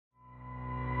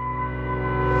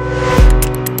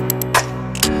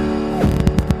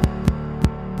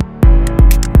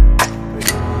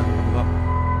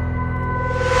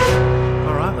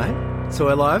So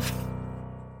we're live.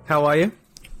 How are you?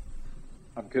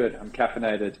 I'm good. I'm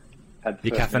caffeinated.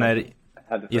 You're caffeinated?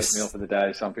 Had the first meal for the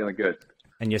day, so I'm feeling good.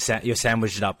 And you're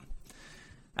sandwiched up.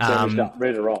 Sandwiched up,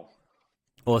 ready to roll.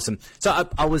 Awesome. So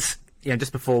I was,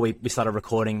 just before we started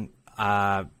recording,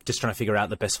 just trying to figure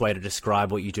out the best way to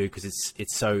describe what you do because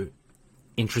it's so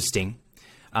interesting.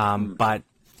 But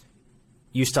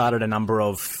you started a number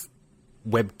of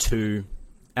Web2,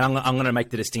 and I'm going to make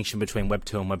the distinction between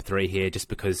Web2 and Web3 here just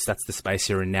because that's the space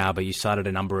you're in now, but you started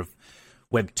a number of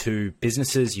Web2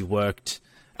 businesses. You worked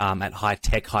at high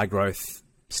tech, high growth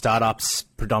startups,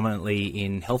 predominantly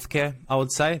in healthcare, I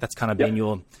would say. That's kind of been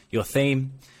your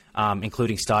theme,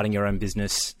 including starting your own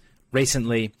business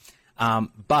recently.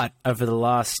 But over the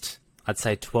last, I'd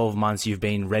say 12 months, you've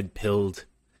been red-pilled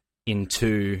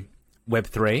into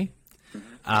Web3.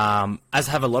 As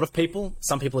have a lot of people.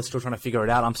 Some people are still trying to figure it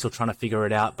out. I'm still trying to figure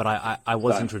it out. But I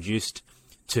was introduced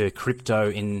to crypto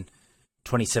in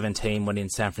 2017 when in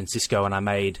San Francisco, and I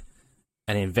made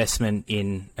an investment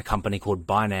in a company called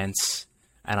Binance.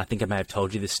 And I think I may have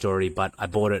told you this story, but I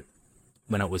bought it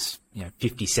when it was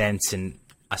 50 cents, and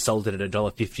I sold it at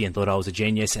 $1.50 and thought I was a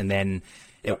genius. And then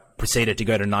it proceeded to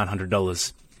go to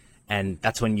 $900, and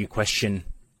that's when you question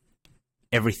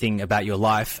everything about your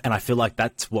life. And I feel like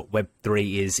that's what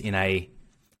Web3 is in a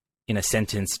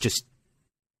sentence. Just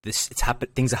this,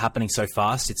 things are happening so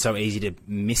fast. It's so easy to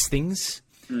miss things.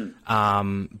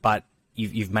 But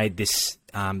you've made this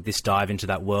dive into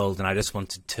that world, and I just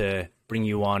wanted to bring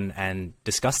you on and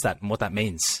discuss that and what that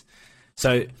means.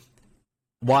 So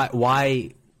why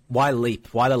leap?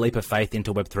 Why the leap of faith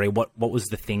into Web3? What was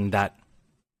the thing that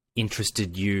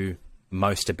interested you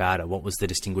most about it? What was the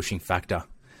distinguishing factor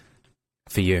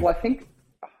for you? Well, I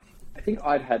think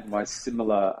I'd had my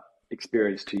similar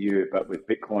experience to you, but with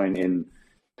Bitcoin in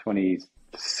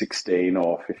 2016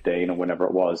 or 15 or whenever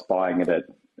it was, buying it at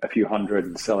a few hundred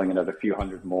and selling it at a few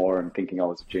hundred more and thinking I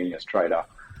was a genius trader.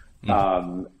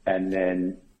 And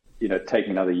then,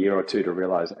 taking another year or two to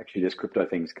realize actually this crypto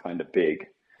thing's kind of big.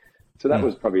 So that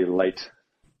was probably late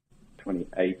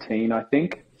 2018, I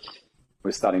think.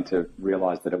 We're starting to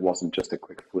realize that it wasn't just a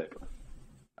quick flip.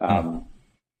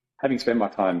 Having spent my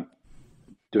time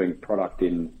doing product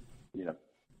in, the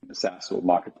SaaS or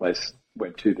marketplace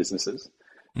Web2 businesses,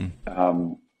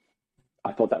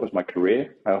 I thought that was my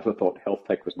career. I also thought health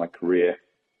tech was my career,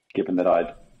 given that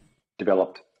I'd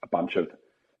developed a bunch of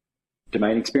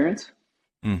domain experience.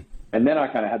 And then I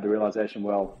kind of had the realization,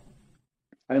 well,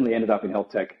 I only ended up in health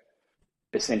tech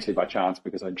essentially by chance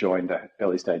because I joined an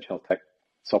early stage health tech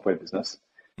software business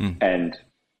and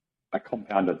I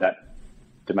compounded that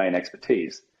domain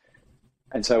expertise.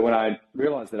 And so when I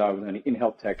realized that I was only in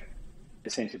health tech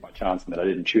essentially by chance and that I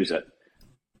didn't choose it,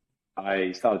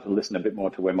 I started to listen a bit more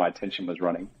to where my attention was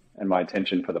running. And my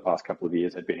attention for the past couple of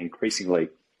years had been increasingly,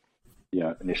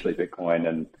 initially Bitcoin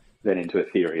and then into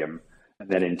Ethereum and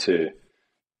then into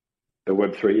the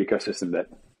Web3 ecosystem that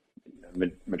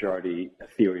majority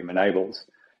Ethereum enables.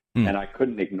 And I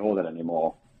couldn't ignore that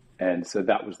anymore. And so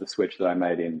that was the switch that I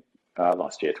made in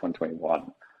last year,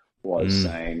 2021, was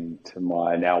saying to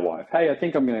my now wife, hey, I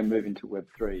think I'm going to move into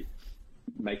Web3,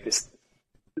 make this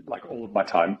like all of my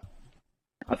time.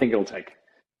 I think it'll take,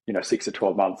 6 to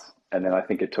 12 months. And then I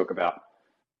think it took about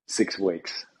 6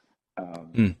 weeks.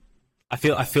 I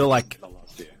feel like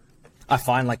I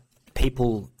find like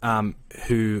people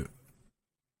who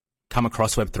come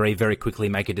across Web3 very quickly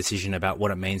make a decision about what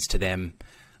it means to them.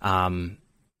 And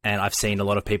I've seen a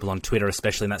lot of people on Twitter,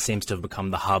 especially, and that seems to have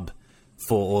become the hub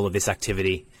for all of this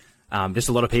activity. Just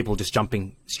a lot of people just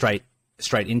jumping straight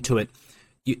into it.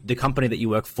 The company that you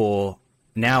work for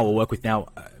now or work with now,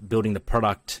 building the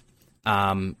product,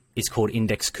 is called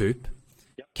IndexCoop.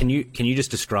 Yep. Can you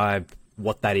just describe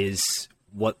what that is,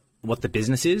 what the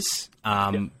business is,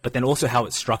 but then also how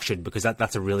it's structured, because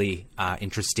that's a really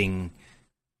interesting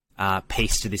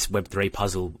piece to this Web3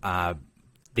 puzzle.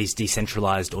 These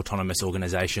decentralized autonomous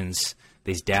organizations,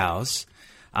 these DAOs.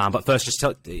 But first, just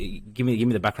give me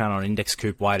the background on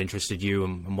IndexCoop, why it interested you,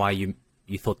 and why you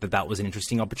thought that was an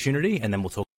interesting opportunity, and then we'll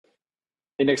talk.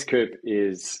 IndexCoop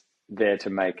is there to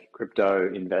make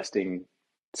crypto investing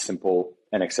simple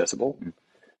and accessible.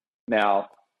 Now,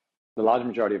 the large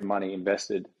majority of money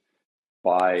invested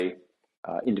by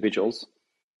individuals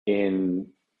in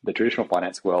the traditional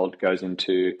finance world goes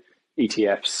into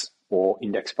ETFs or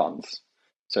index funds.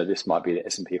 So this might be the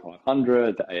S&P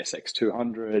 500, the ASX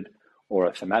 200, or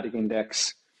a thematic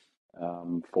index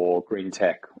for green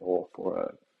tech or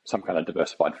for some kind of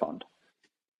diversified fund.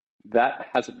 That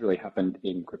hasn't really happened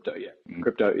in crypto yet.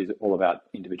 Crypto is all about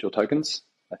individual tokens.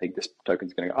 I think this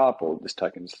token's going to go up, or this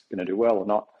token's going to do well or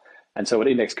not. And so what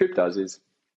IndexCoop does is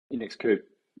IndexCoop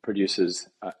produces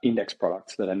index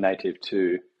products that are native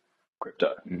to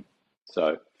crypto.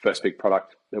 So first big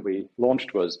product that we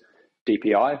launched was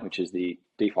DPI, which is the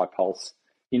DeFi Pulse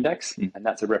Index, and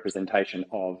that's a representation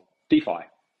of DeFi.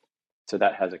 So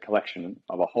that has a collection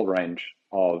of a whole range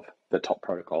of the top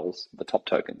protocols, the top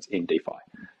tokens in DeFi.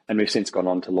 And we've since gone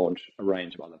on to launch a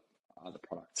range of other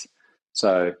products.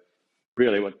 So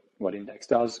really what Index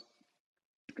does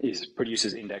is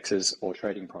produces indexes or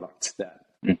trading products that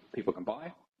people can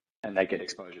buy, and they get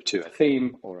exposure to a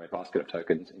theme or a basket of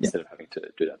tokens instead of having to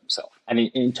do that themselves. And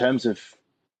in terms of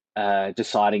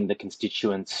deciding the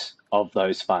constituents of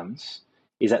those funds,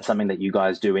 is that something that you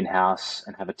guys do in-house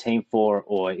and have a team for,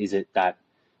 or is it that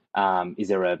is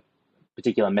there a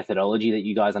particular methodology that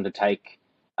you guys undertake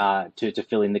to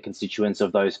fill in the constituents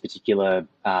of those particular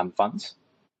funds?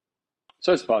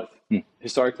 So it's both.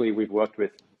 Historically, we've worked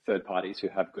with third parties who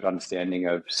have good understanding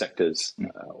of sectors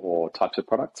or types of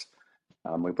products.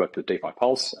 We've worked with DeFi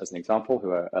Pulse as an example,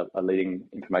 who are a leading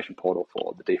information portal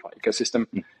for the DeFi ecosystem.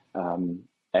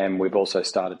 And we've also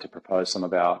started to propose some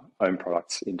of our own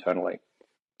products internally.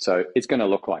 So it's going to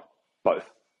look like both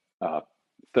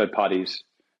third parties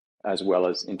as well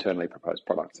as internally proposed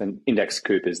products. And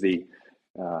IndexCoop is the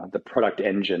product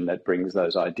engine that brings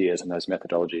those ideas and those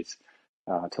methodologies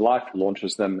to life,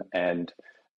 launches them, and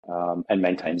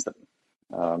maintains them.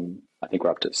 I think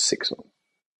we're up to 6 or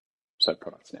so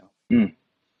products now.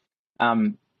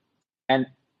 And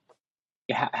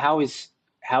how is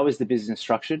the business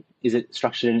structured? Is it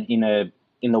structured in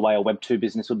the way a Web2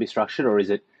 business would be structured, or is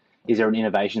there an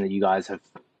innovation that you guys have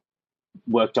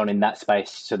worked on in that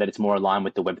space so that it's more aligned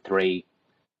with the Web3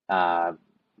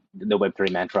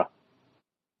 mantra?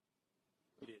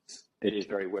 It is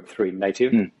very Web3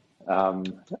 native.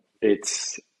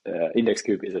 It's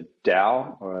IndexCoop is a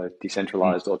DAO, or a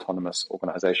decentralized autonomous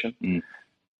organization.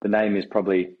 The name is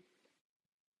probably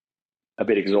a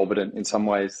bit exorbitant in some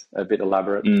ways, a bit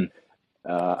elaborate.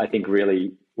 I think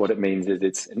really what it means is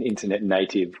it's an internet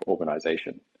native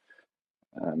organization.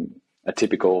 A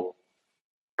typical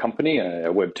company,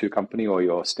 a Web2 company, or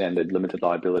your standard limited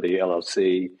liability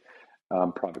LLC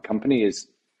private company, is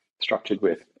structured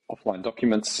with offline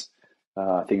documents.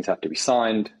 Things have to be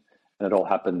signed, and it all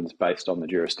happens based on the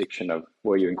jurisdiction of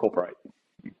where you incorporate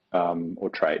or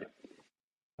trade.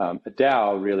 A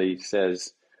DAO really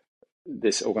says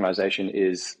this organization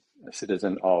is a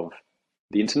citizen of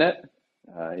the internet,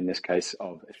 in this case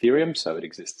of Ethereum, so it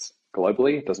exists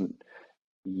globally. It doesn't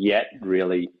yet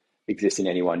really exist in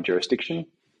any one jurisdiction.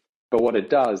 But what it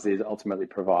does is ultimately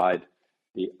provide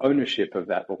the ownership of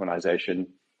that organization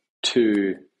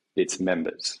to its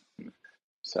members.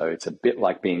 So it's a bit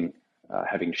like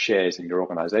having shares in your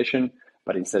organization,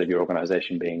 but instead of your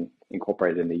organization being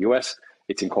incorporated in the US,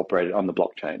 it's incorporated on the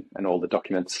blockchain, and all the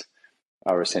documents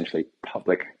are essentially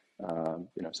public,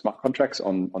 smart contracts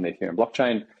on the Ethereum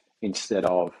blockchain instead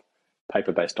of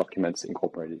paper-based documents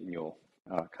incorporated in your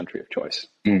country of choice.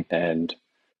 And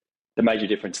the major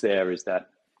difference there is that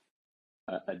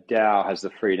a DAO has the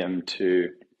freedom to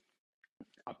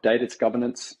update its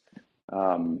governance,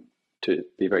 to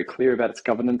be very clear about its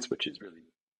governance, which is really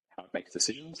how it makes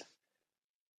decisions.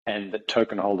 And the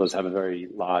token holders have a very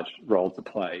large role to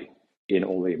play in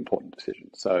all the important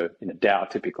decisions. So in a DAO,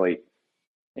 typically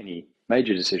any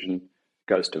major decision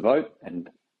goes to vote, and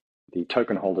the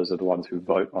token holders are the ones who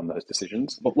vote on those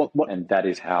decisions. And that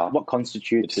is how what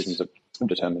constitutes decisions are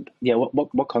determined. Yeah,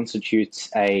 what constitutes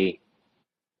an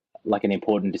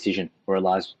important decision or a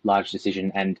large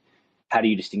decision, and how do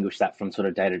you distinguish that from sort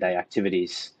of day-to-day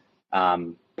activities,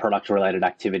 product-related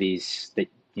activities that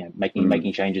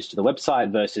making changes to the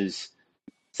website versus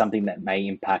something that may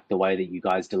impact the way that you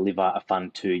guys deliver a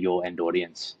fund to your end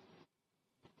audience?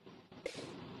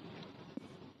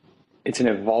 It's an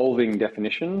evolving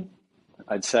definition.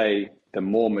 I'd say the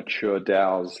more mature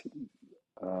DAOs,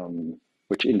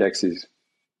 which Index is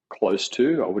close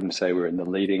to, I wouldn't say we're in the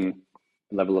leading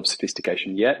level of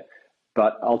sophistication yet,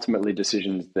 but ultimately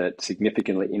decisions that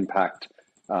significantly impact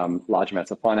large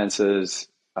amounts of finances,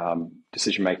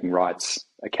 decision-making rights,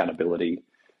 accountability,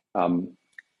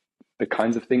 the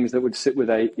kinds of things that would sit with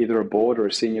either a board or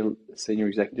a senior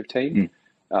executive team.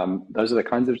 Those are the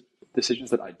kinds of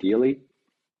decisions that ideally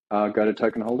go to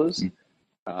token holders.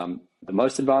 The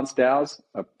most advanced DAOs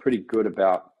are pretty good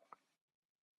about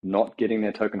not getting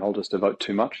their token holders to vote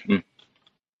too much.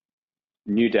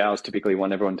 New DAOs typically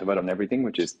want everyone to vote on everything,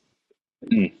 which is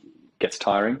gets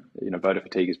tiring. Voter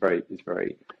fatigue is very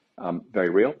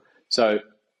real. So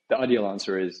the ideal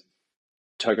answer is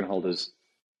token holders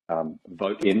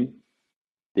vote in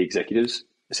the executives,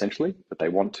 essentially, that they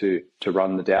want to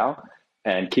run the DAO,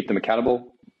 and keep them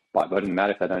accountable, by voting them out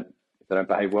if they don't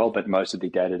behave well. But most of the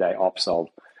day-to-day ops of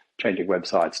changing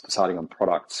websites, deciding on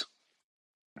products,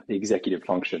 the executive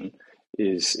function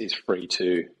is free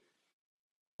to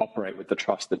operate with the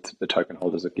trust that the token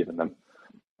holders have given them.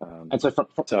 And so, it's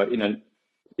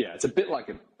a bit like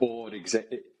a board it's a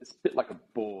bit like a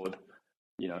board,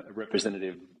 a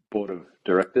representative board of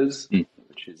directors,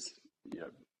 which is,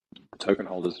 the token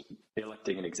holders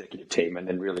electing an executive team and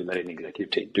then really letting the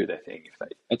executive team do their thing.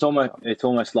 It's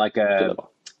almost like a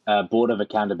board of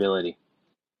accountability.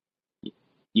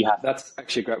 That's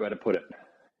actually a great way to put it.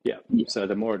 Yeah. So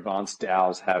the more advanced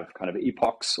DAOs have kind of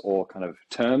epochs or kind of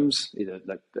terms, either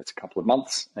that's a couple of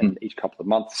months, and each couple of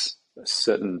months, a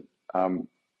certain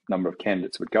number of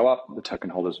candidates would go up, the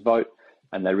token holders vote,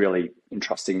 and they're really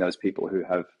entrusting those people who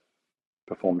have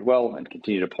performed well and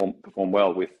continue to perform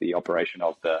well with the operation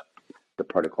of the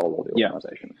protocol or the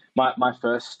organization. My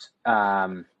first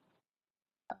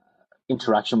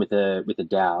interaction with the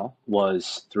DAO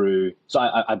was through, so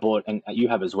I bought, and you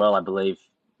have as well, I believe,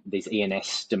 these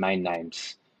ENS domain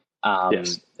names,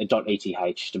 Yes.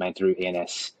 .eth domain through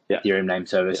ENS, Yeah. Ethereum name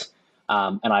service.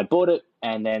 And I bought it,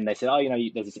 and then they said,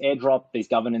 there's this airdrop, these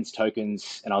governance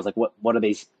tokens. And I was like, what are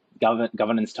these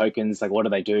governance tokens? Like, what do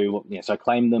they do? So I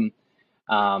claimed them.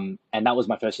 And that was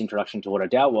my first introduction to what a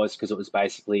DAO was, because it was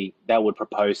basically, they would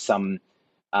propose some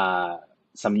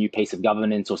new piece of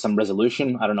governance or some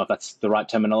resolution. I don't know if that's the right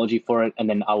terminology for it. And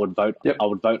then I would vote. Yep. I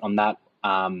would vote on that.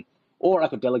 Or I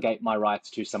could delegate my rights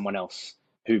to someone else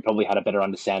who probably had a better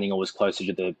understanding or was closer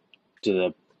to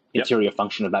the interior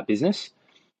function of that business.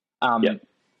 Do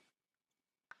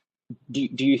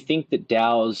you think that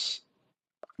DAOs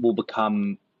will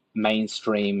become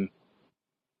mainstream?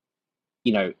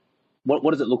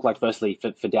 What does it look like, firstly,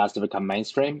 for DAOs to become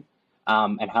mainstream?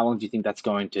 And how long do you think that's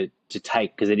going to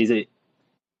take? Because it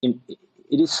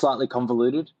is slightly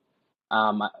convoluted.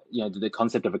 The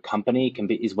concept of a company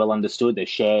is well understood. There's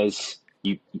shares.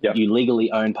 You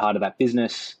legally own part of that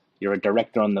business. You're a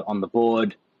director on the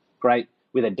board. Great.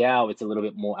 With a DAO, it's a little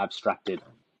bit more abstracted.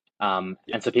 And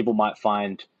so people might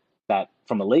find that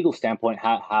from a legal standpoint,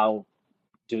 how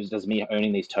does me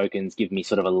owning these tokens give me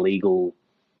sort of a legal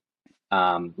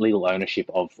ownership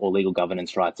of, or legal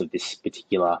governance rights of, this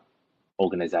particular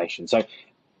organization? So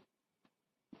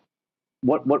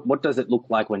what does it look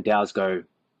like when DAOs go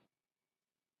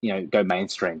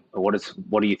mainstream? Or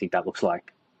what do you think that looks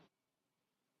like?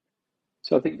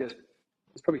 So I think there's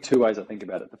probably two ways I think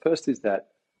about it. The first is that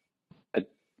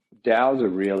DAOs are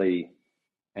really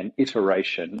an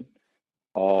iteration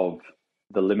of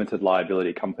the limited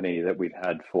liability company that we've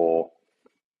had for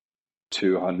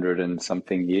 200 and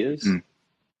something years.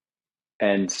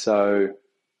 And so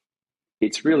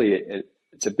it's really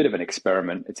it's a bit of an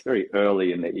experiment. It's very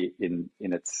early in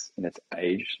its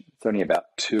age. It's only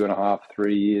about 2.5,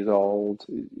 3 years old.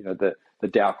 The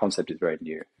DAO concept is very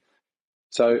new.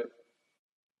 So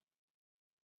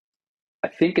I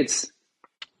think it's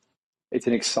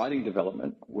an exciting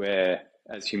development where,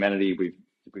 as humanity, we've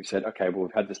said, okay, well,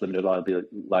 we've had this limited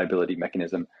liability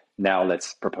mechanism. Now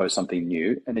let's propose something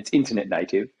new, and it's internet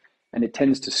native, and it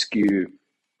tends to skew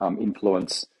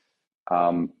influence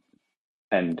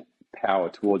and power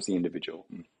towards the individual.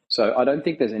 So I don't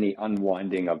think there's any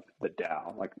unwinding of the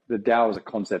DAO. Like, the DAO as a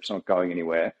concept's not going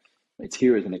anywhere. It's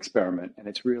here as an experiment, and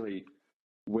it's really,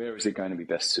 where is it going to be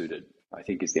best suited, I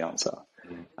think, is the answer.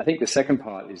 I think the second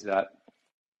part is that,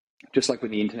 just like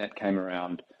when the internet came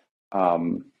around,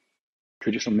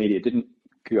 traditional media didn't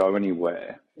go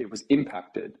anywhere. It was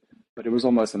impacted, but it was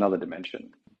almost another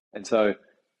dimension. And so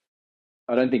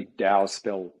I don't think DAOs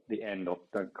spell the end, or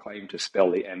don't claim to spell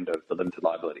the end of the limited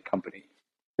liability company.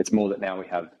 It's more that now we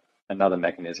have another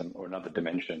mechanism or another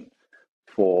dimension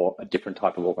for a different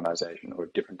type of organization or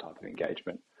a different type of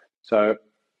engagement. So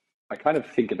I kind of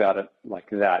think about it like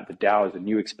that. The DAO is a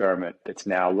new experiment that's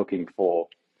now looking for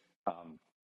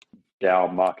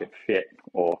DAO market fit,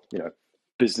 or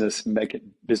business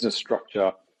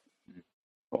structure,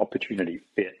 opportunity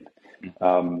fit.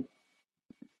 And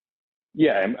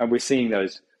we're seeing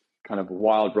those kind of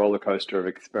wild roller coaster of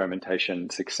experimentation,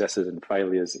 successes and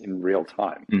failures in real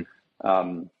time.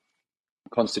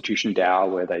 Constitution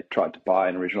DAO, where they tried to buy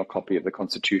an original copy of the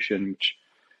Constitution,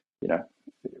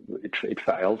 which it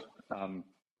failed.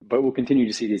 But we'll continue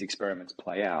to see these experiments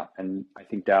play out, and I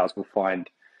think DAOs will find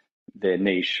their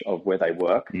niche of where they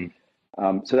work.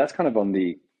 So that's kind of on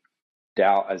the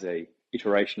DAO as a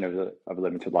iteration of a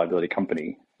limited liability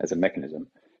company as a mechanism.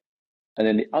 And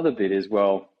then the other bit is,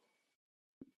 well,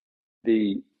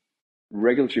 the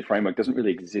regulatory framework doesn't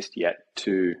really exist yet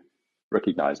to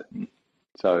recognize it.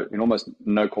 So in almost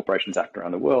no corporations act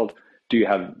around the world do you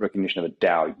have recognition of a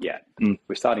DAO yet?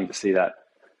 We're starting to see that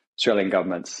Australian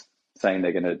governments saying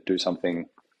they're going to do something.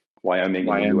 Wyoming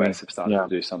and the US have started to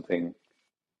do something.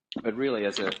 But really,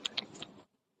 as a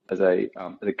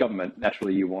government,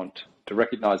 naturally you want to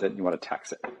recognize it and you want to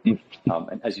tax it.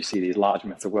 And as you see these large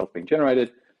amounts of wealth being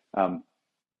generated,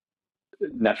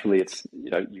 naturally it's,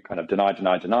 you kind of deny,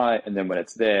 and then when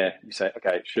it's there, you say,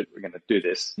 okay, we're going to do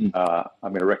this. I'm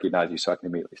going to recognize you so I can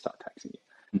immediately start taxing you.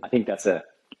 I think that's a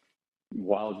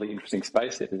wildly interesting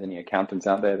space. If there's any accountants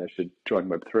out there, they should join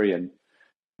Web3, and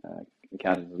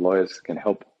accountants and lawyers can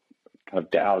help kind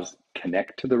of DAOs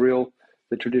connect to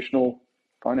the traditional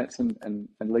finance and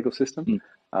legal system.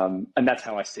 And that's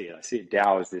how I see it. I see a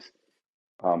DAO as this,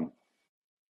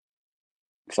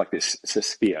 it's like this, it's a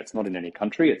sphere. It's not in any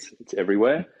country, it's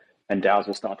everywhere. And DAOs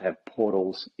will start to have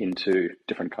portals into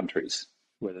different countries,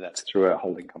 whether that's through a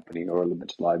holding company or a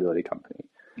limited liability company.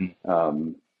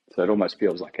 So it almost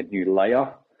feels like a new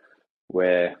layer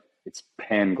where it's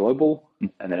pan-global,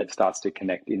 and then it starts to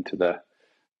connect into the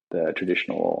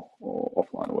traditional or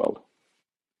offline world.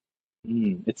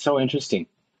 It's so interesting.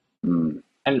 And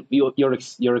your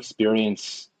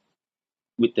experience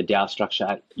with the DAO structure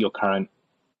at your current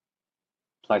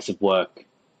place of work,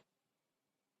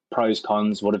 pros,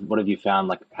 cons, what have you found?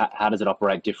 Like, how does it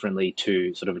operate differently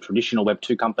to sort of a traditional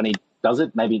Web2 company? Does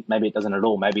it? Maybe it doesn't at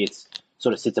all. Maybe it's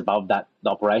sort of sits above the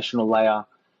operational layer.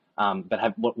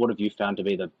 But what have you found to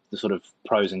be the sort of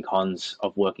pros and cons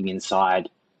of working inside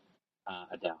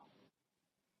a DAO?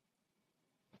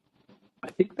 I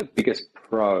think the biggest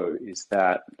pro is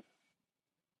that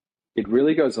it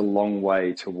really goes a long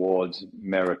way towards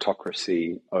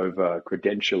meritocracy over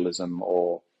credentialism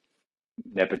or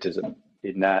nepotism,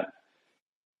 in that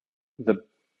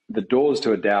the doors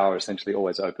to a DAO are essentially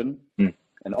always open,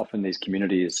 and often these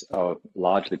communities are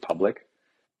largely public,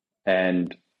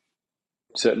 and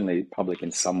certainly public in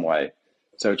some way.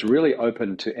 So it's really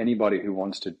open to anybody who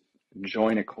wants to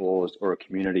join a cause or a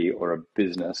community or a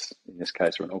business, in this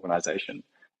case, or an organization,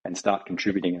 and start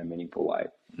contributing in a meaningful way.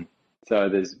 So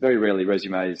there's very rarely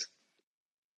resumes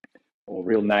or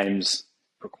real names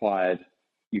required.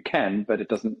 You can, but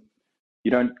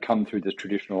you don't come through this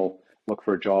traditional look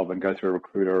for a job and go through a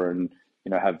recruiter and,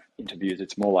 have interviews.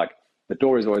 It's more like the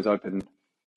door is always open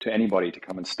to anybody to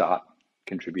come and start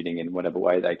contributing in whatever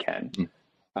way they can.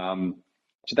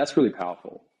 So that's really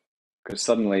powerful, because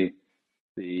suddenly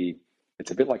it's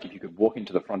a bit like if you could walk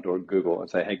into the front door of Google and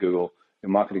say, hey, Google,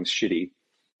 your marketing's shitty.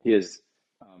 Here's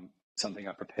something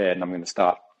I prepared, and I'm going to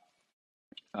start.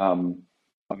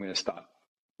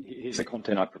 Here's the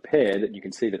content I prepared, and you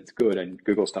can see that it's good, and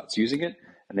Google starts using it,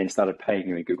 and then started paying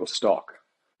you in Google stock.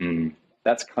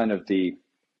 That's kind of the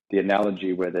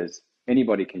analogy where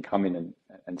anybody can come in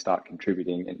and start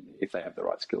contributing, and if they have the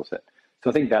right skill set. So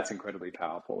I think that's incredibly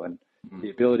powerful, and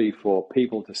the ability for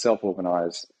people to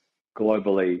self-organize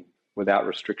globally without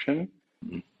restriction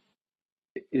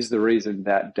is the reason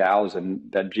that DAOs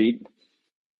and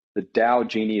the DAO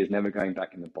genie is never going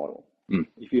back in the bottle.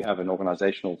 If you have an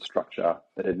organizational structure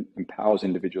that empowers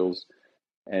individuals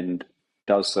and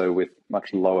does so with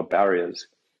much lower barriers,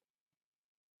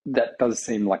 that does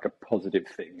seem like a positive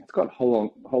thing. It's got a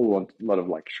whole lot of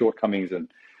like shortcomings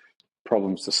and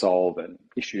problems to solve and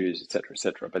issues, et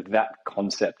cetera, but that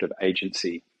concept of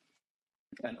agency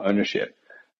and ownership,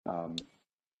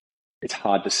 it's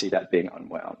hard to see that being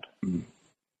unwound.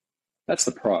 That's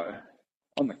the pro.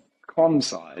 On the con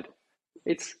side,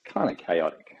 it's kind of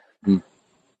chaotic,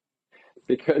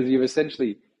 because you've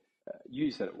essentially,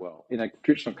 you said it well, in a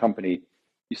traditional company,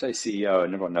 you say CEO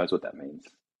and everyone knows what that means.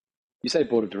 You say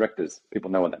board of directors,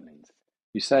 people know what that means.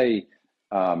 You say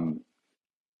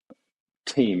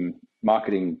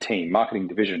marketing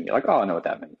division, you're like, oh, I know what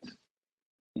that means.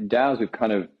 In DAOs,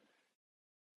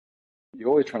 you're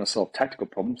always trying to solve tactical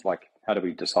problems, like how do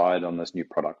we decide on this new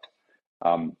product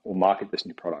or market this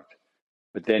new product?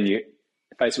 But then you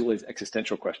face all these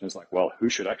existential questions like, well, who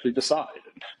should actually decide?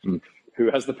 And who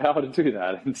has the power to do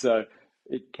that? And so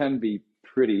it can be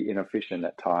pretty inefficient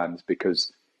at times,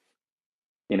 because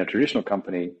in a traditional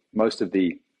company, most of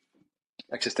the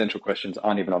existential questions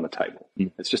aren't even on the table.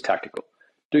 It's just tactical.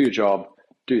 Do your job,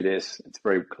 do this. It's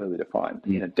very clearly defined.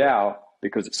 In a DAO,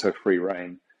 because it's so free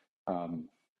reign,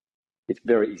 it's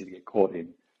very easy to get caught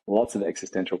in lots of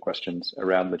existential questions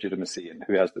around legitimacy and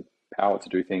who has the power to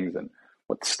do things and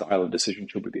what style of decision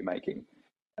should we be making.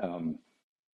 And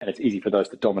it's easy for those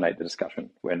to dominate the discussion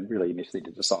when really you just need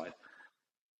to decide,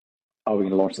 are we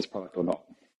going to launch this product or not?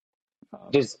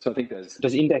 So I think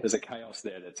there's a chaos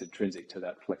there that's intrinsic to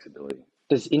that flexibility.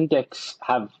 Does Index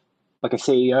have like a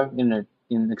CEO in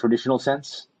the traditional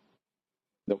sense?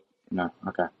 Nope. No.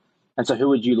 Okay. And so who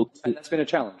would you look to? And that's been a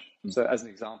challenge. So as an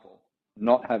example,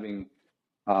 not having,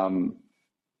 and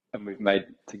we've made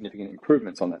significant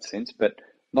improvements on that since, but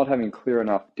not having clear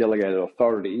enough delegated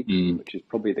authority, which is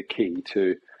probably the key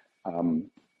to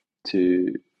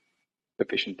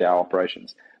efficient DAO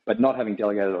operations, but not having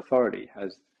delegated authority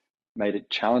has made it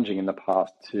challenging in the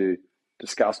past to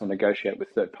discuss or negotiate with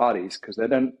third parties because they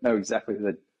don't know exactly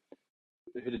who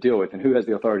to deal with and who has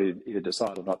the authority to either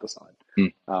decide or not decide.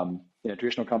 In a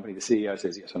traditional company, the CEO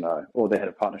says yes or no, or the head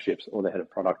of partnerships, or the head of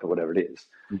product, or whatever it is.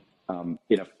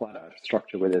 In a flat Earth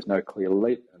structure where there's no clear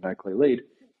lead,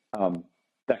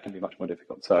 that can be much more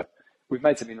difficult. So we've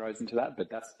made some inroads into that, but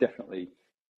that's definitely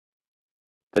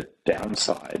the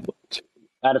downside.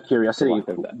 Out of curiosity,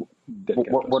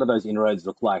 what do those inroads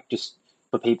look like? Just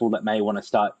for people that may want to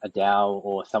start a DAO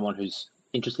or someone who's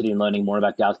interested in learning more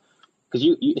about DAOs, because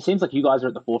it seems like you guys are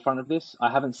at the forefront of this. I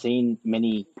haven't seen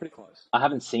many. Pretty close. I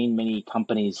haven't seen many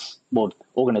companies, well,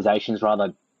 organizations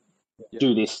rather,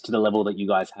 do this to the level that you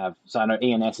guys have. So I know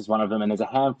ENS is one of them, and there's a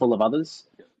handful of others.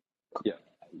 Yeah.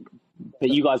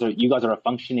 But you guys are a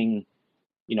functioning,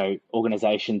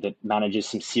 organization that manages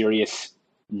some serious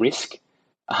risk,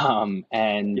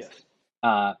 and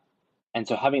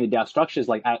so having the DAO structures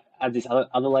add this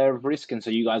other layer of risk, and so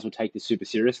you guys will take this super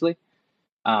seriously.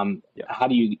 How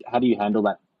do you handle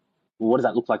that? What does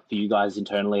that look like for you guys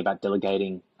internally about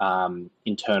delegating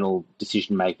internal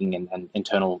decision making and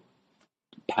internal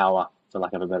power, for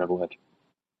lack of a better word?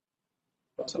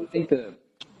 So I think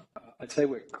I'd say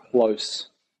we're close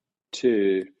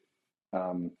to,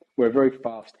 we're very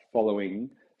fast following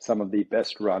some of the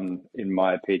best run, in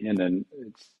my opinion, and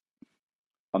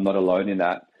I'm not alone in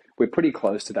that. We're pretty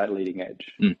close to that leading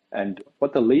edge. And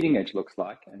what the leading edge looks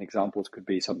like, and examples could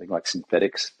be something like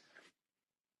synthetics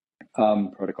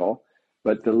protocol,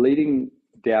 but the leading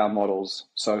DAO models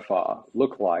so far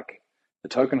look like the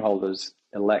token holders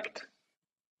elect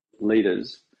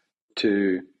leaders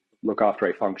to look after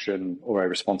a function or a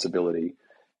responsibility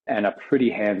and are pretty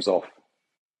hands-off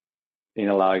in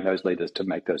allowing those leaders to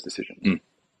make those decisions.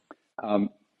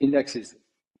 Index is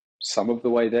some of the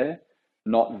way there.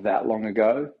 Not that long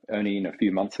ago, only a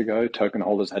few months ago, token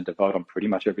holders had to vote on pretty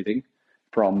much everything,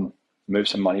 from move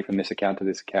some money from this account to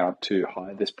this account to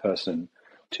hire this person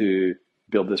to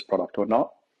build this product or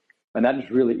not. And that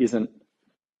really isn't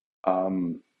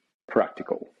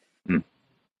practical.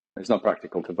 It's not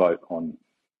practical to vote on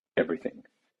everything.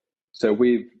 So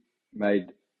we've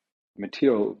made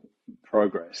material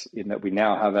progress in that we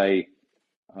now have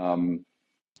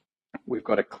we've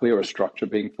got a clearer structure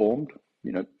being formed.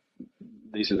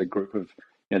 These are the group of,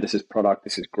 this is product,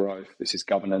 this is growth, this is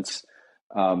governance,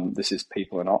 this is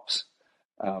people and ops.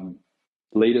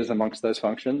 Leaders amongst those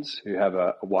functions who have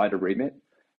a wider remit.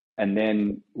 And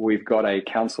then we've got a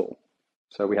council.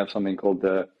 So we have something called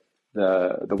the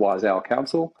Wise Owl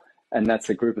Council, and that's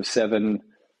a group of 7,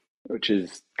 which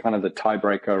is kind of the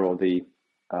tiebreaker or the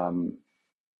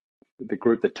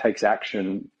group that takes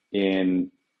action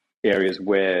in areas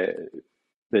where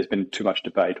there's been too much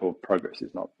debate or progress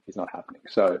is not happening.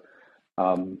 So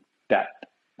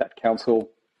that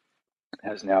council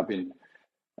has now been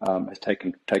has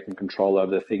taken control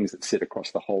over the things that sit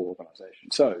across the whole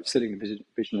organization. So setting the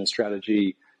vision and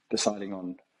strategy, deciding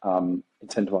on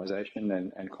incentivization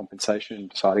and compensation,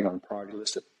 deciding on a priority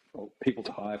list of people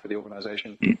to hire for the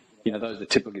organization. Those are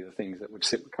typically the things that would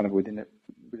sit kind of within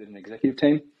an executive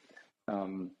team.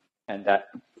 And that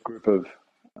group of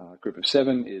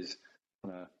 7 is on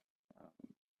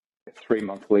a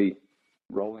 3-monthly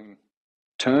rolling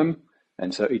term,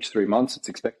 and so each 3 months it's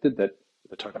expected that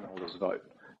the token holders vote.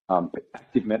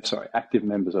 Active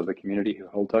members of the community who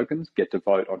hold tokens get to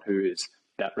vote on who is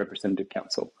that representative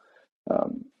council.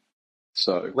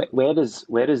 So where does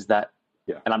that?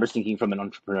 Yeah. And I'm just thinking from an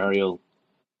entrepreneurial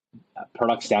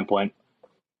product standpoint.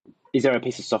 Is there a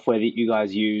piece of software that you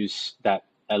guys use that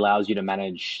allows you to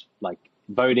manage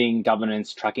voting,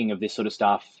 governance, tracking of this sort of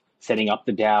stuff, setting up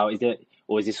the DAO?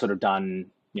 Is this sort of done,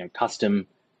 custom?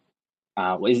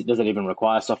 Does it even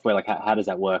require software? How does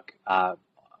that work at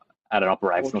an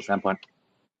operational standpoint?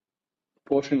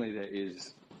 Fortunately, there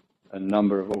is a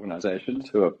number of organizations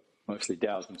who are mostly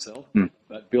DAOs themselves,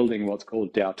 but building what's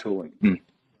called DAO tooling.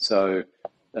 So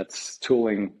that's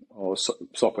tooling or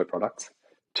software products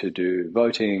to do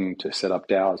voting, to set up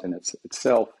DAOs in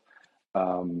itself,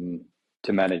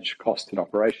 to manage cost and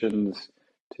operations,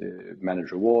 to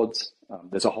manage rewards.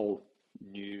 There's a whole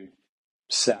new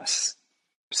SaaS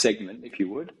segment, if you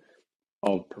would,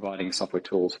 of providing software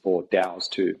tools for DAOs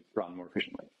to run more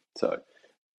efficiently. So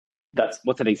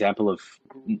what's an example of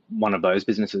one of those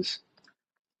businesses?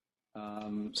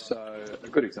 So a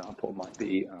good example might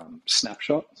be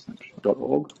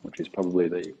snapshot.org, which is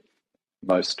probably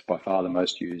by far the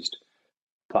most used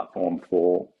platform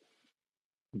for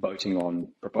voting on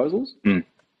proposals.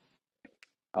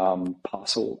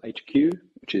 Parcel HQ,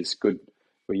 which is good.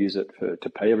 We use it to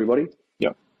pay everybody.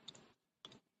 Yep.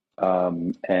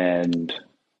 And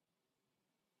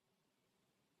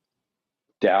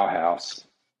DAO House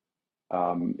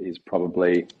is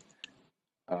probably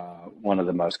one of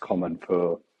the most common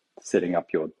for setting up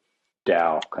your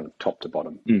DAO kind of top to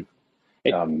bottom in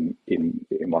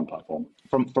one platform.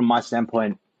 From my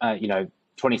standpoint,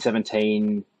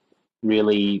 2017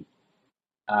 really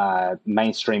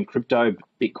mainstream crypto,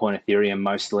 Bitcoin, Ethereum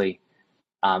mostly,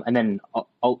 and then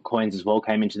altcoins as well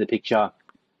came into the picture.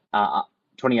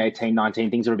 2018, 19,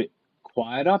 things are a bit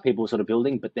quieter. People were sort of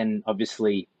building, but then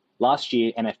obviously last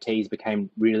year NFTs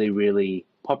became really, really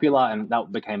popular, and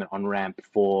that became an on-ramp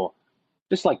for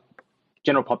just like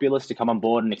general populace to come on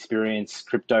board and experience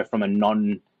crypto from a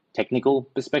non-technical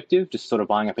perspective, just sort of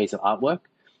buying a piece of artwork.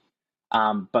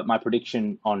 But my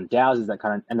prediction on DAOs is that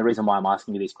and the reason why I'm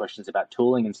asking you these questions about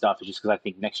tooling and stuff is just because I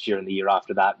think next year and the year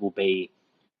after that will be,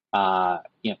 the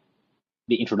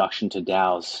introduction to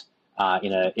DAOs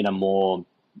in a more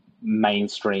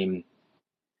mainstream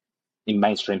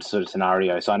sort of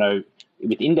scenario. So I know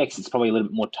with Index, it's probably a little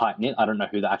bit more tight knit. I don't know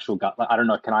who the actual I don't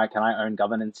know. Can I own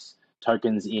governance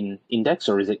tokens in Index,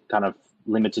 or is it kind of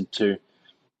limited to?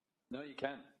 No, you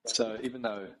can. So even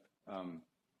though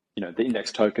the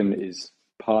Index token is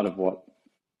part of what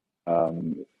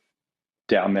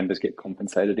DAO members get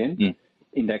compensated in,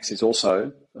 Index is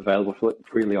also available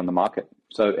freely on the market.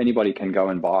 So anybody can go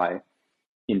and buy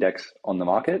Index on the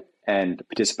market and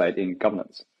participate in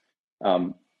governance.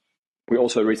 We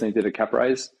also recently did a cap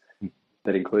raise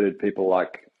that included people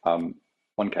like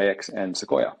 1KX and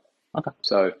Sequoia. Okay.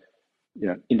 So,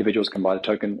 individuals can buy the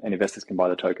token and investors can buy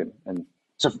the token. And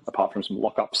so apart from some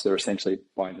lockups, they're essentially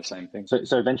buying the same thing.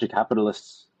 So venture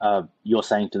capitalists, you're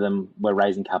saying to them, we're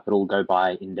raising capital, go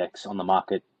buy Index on the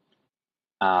market,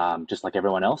 just like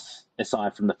everyone else,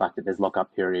 aside from the fact that there's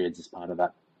lockup periods as part of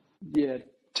that? Yeah,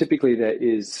 typically there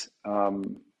is.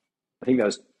 I think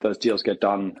those deals get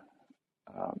done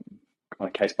on a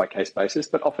case-by-case basis,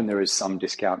 but often there is some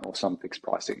discount or some fixed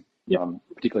pricing,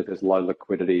 particularly if there's low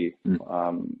liquidity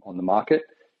on the market.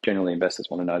 Generally, investors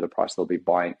want to know the price they'll be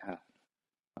buying at.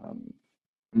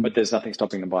 But there's nothing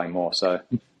stopping them buying more. So,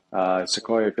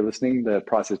 Sequoia, if you're listening, the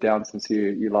price is down since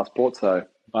you last bought, so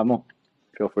buy more.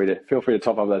 Feel free to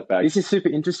top up those bags. This is super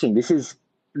interesting. This is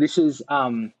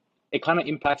it kind of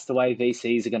impacts the way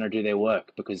VCs are going to do their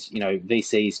work, because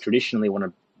VCs traditionally want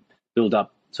to build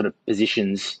up sort of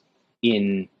positions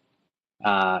in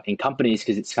companies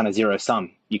because it's kind of zero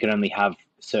sum. You can only have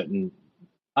certain.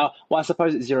 Well, I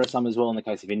suppose it's zero sum as well in the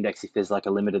case of Index if there's like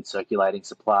a limited circulating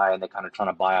supply and they're kind of trying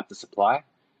to buy up the supply.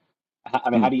 I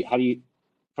mean, how do you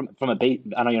from a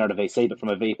I know you're not a VC, but from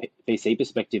a VC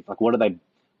perspective, like what are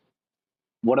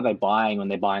they buying when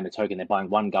they're buying the token? They're buying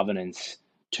one governance,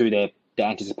 two they're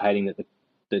anticipating that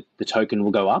the token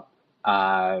will go up.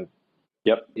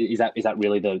 Yep. Is that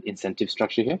really the incentive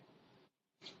structure here?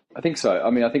 I think so.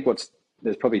 I mean, I think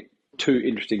there's probably two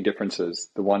interesting differences.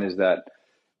 The one is that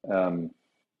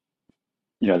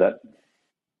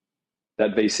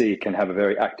that VC can have a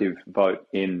very active vote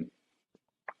in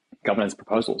governance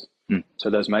proposals. So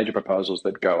those major proposals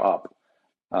that go up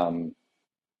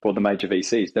for the major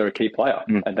VCs, they're a key player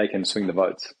and they can swing the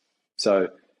votes. So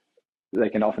they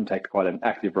can often take quite an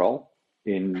active role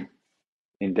in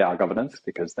DAO governance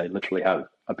because they literally have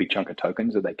a big chunk of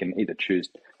tokens that they can either choose.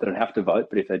 They don't have to vote,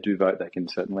 but if they do vote, they can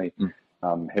certainly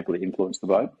heavily influence the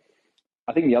vote.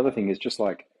 I think the other thing is just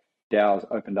like DAOs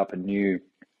opened up a new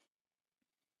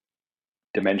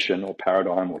dimension or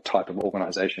paradigm or type of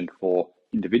organization for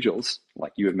individuals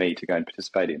like you and me to go and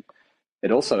participate in.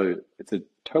 It's a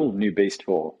total new beast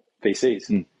for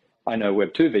VCs. I know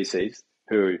Web2 VCs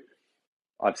who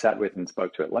I've sat with and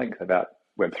spoke to at length about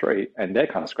Web3, and they're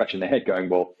kind of scratching their head going,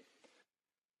 well,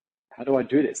 how do I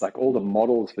do this? Like all the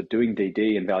models for doing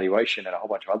DD and valuation and a whole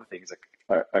bunch of other things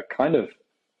are kind of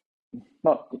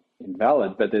not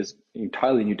invalid, but there's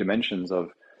entirely new dimensions of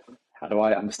how do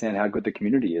I understand how good the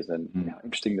community is and how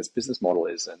interesting this business model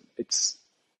is. And it's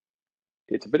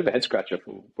a bit of a head scratcher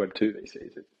for Web2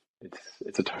 VCs.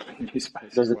 It's a totally new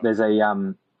space. There's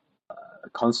a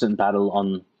constant battle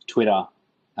on Twitter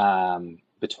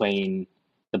between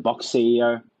the Box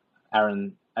CEO,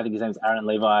 Aaron, I think his name is Aaron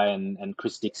Levi, and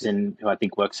Chris Dixon, who I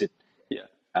think works at,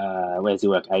 where does he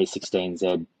work?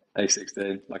 A16Z.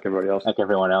 A16, like everybody else. like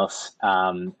everyone else.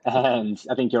 And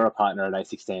I think you're a partner at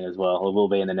A16 as well, or will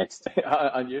be in the next.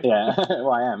 Aren't you? Yeah,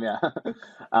 well, I am. Yeah,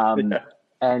 Yeah.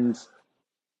 and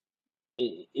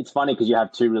it's funny because you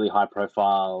have two really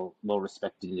high-profile,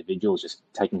 well-respected individuals just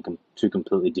taking two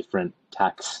completely different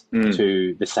tacks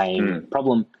to the same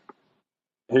problem.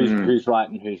 Who's right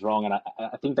and who's wrong? And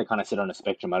I think they kind of sit on a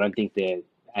spectrum. I don't think they're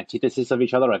antithesis of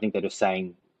each other. I think they're just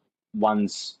saying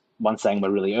one's saying we're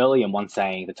really early and one's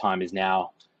saying the time is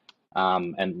now,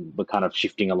 and we're kind of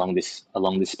shifting along this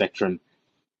spectrum.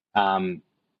 Do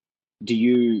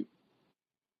you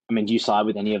side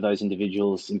with any of those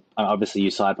individuals? Obviously, you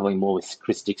side probably more with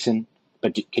Chris Dixon,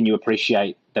 but can you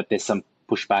appreciate that there's some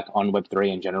pushback on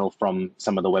Web3 in general from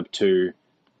some of the Web2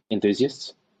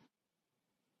 enthusiasts?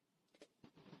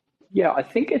 Yeah, I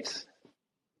think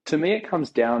to me, it comes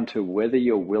down to whether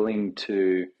you're willing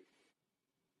to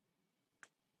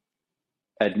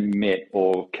admit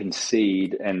or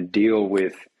concede and deal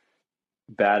with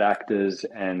bad actors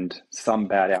and some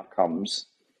bad outcomes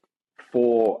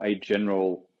for a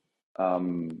general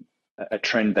a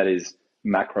trend that is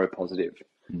macro positive.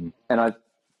 And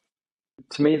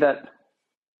to me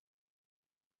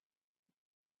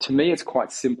it's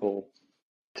quite simple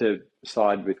to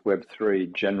side with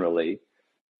Web3 generally,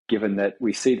 given that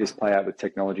we see this play out with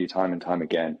technology time and time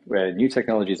again, where new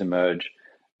technologies emerge,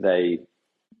 they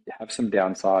have some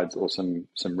downsides or some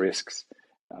risks,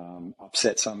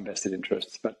 upset some vested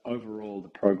interests, but overall the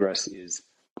progress is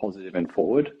positive and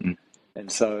forward.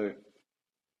 And so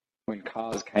when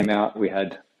cars came out, we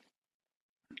had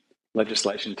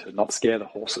legislation to not scare the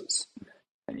horses,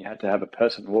 and you had to have a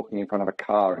person walking in front of a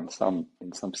car in some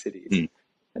cities.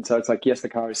 And so it's like, yes, the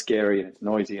car is scary and it's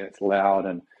noisy and it's loud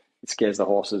and it scares the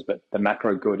horses, but the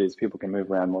macro good is people can move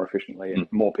around more efficiently and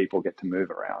more people get to move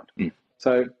around.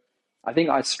 So I think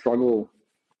I struggle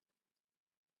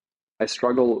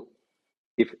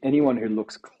if anyone who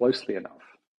looks closely enough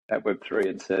at Web3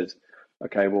 and says,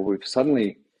 okay, well, we've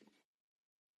suddenly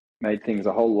made things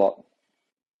a whole lot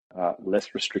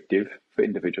less restrictive for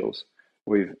individuals.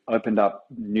 We've opened up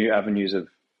new avenues of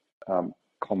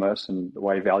commerce and the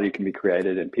way value can be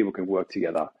created and people can work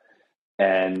together.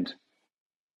 And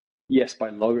yes,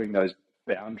 by lowering those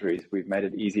boundaries, we've made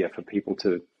it easier for people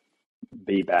to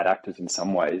be bad actors in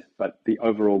some ways, but the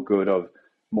overall good of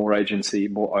more agency,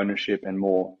 more ownership, and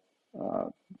more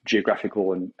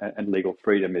geographical and legal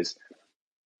freedom is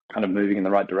kind of moving in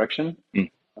the right direction.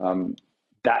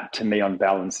 That to me on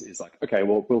balance is like, okay,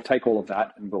 well, we'll take all of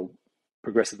that and we'll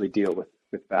progressively deal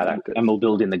with bad actors. And we'll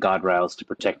build in the guardrails to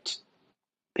protect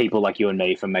people like you and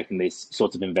me from making these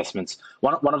sorts of investments.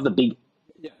 One of the big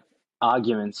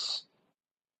arguments,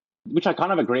 which I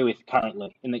kind of agree with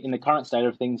currently, in the current state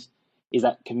of things, is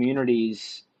that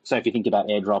communities, so if you think about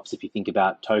airdrops, if you think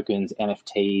about tokens,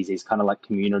 NFTs, is kind of like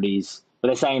communities, but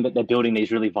they're saying that they're building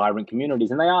these really vibrant communities,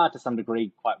 and they are to some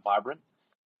degree quite vibrant.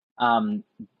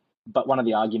 But one of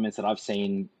the arguments that I've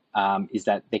seen is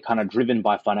that they're kind of driven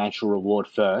by financial reward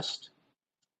first.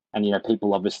 And,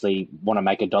 people obviously want to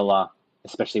make a dollar,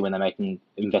 especially when they're making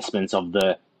investments of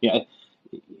the,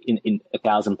 in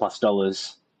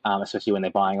 $1,000+ especially when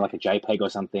they're buying like a JPEG or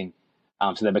something.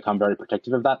 So they become very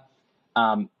protective of that.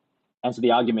 And so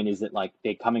the argument is that like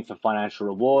they're coming for financial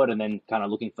reward and then kind of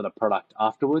looking for the product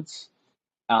afterwards.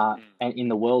 And in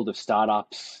the world of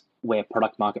startups where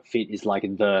product market fit is like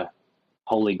the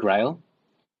holy grail,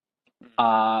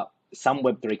 some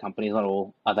Web3 companies, not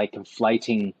all, are they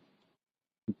conflating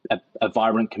a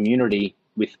vibrant community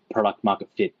with product market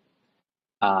fit?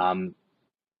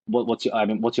 What's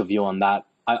your view on that?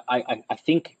 I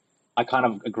think I kind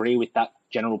of agree with that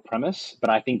general premise, but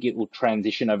I think it will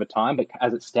transition over time. But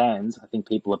as it stands, I think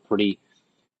people are pretty.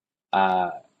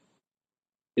 The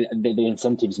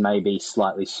incentives may be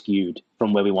slightly skewed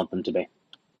from where we want them to be.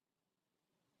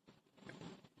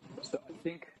 So I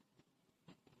think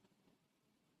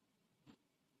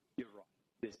you're right.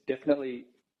 There's definitely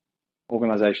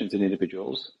organizations and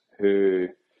individuals who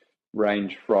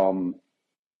range from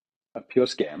a pure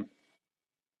scam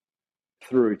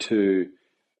through to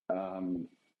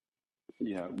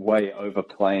way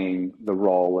overplaying the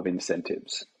role of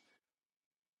incentives.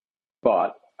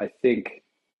 But I think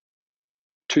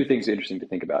two things are interesting to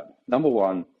think about. Number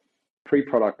one,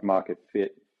 pre-product market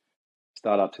fit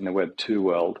startups in the Web2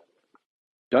 world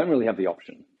don't really have the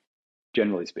option,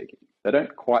 generally speaking. They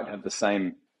don't quite have the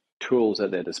same tools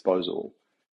at their disposal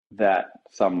that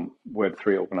some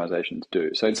Web3 organizations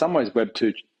do. So in some ways,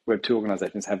 Web2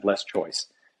 organizations have less choice.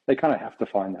 They kind of have to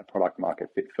find that product market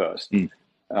fit first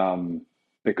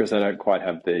because they don't quite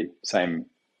have the same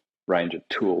range of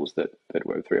tools that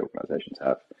Web3 organizations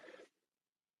have.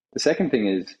 The second thing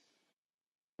is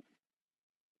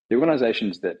the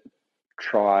organizations that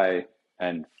try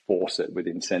and force it with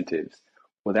incentives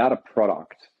without a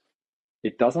product,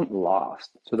 it doesn't last.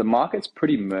 So the market's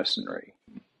pretty mercenary.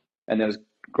 And there was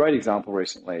a great example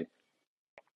recently.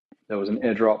 There was an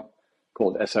airdrop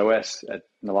called SOS in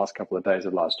the last couple of days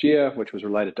of last year, which was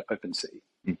related to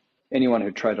OpenSea. Anyone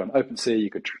who traded on OpenSea, you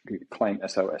could claim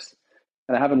SOS.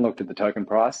 And I haven't looked at the token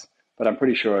price, but I'm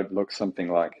pretty sure it looks something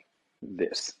like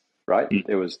this, right?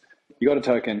 There was, you got a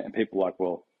token and people were like,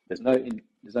 well, there's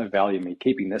no value in me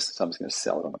keeping this, so I'm just going to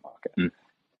sell it on the market.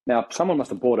 Now, someone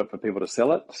must have bought it for people to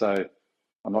sell it, so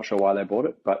I'm not sure why they bought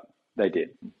it, but they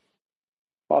did.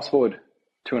 Fast forward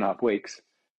 2.5 weeks,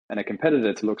 and a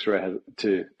competitor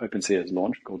to OpenSea has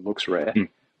launched called LooksRare,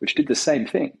 which did the same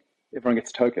thing. Everyone gets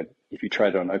a token if you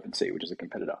trade it on OpenSea, which is a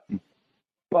competitor.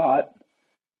 But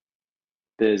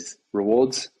there's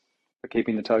rewards for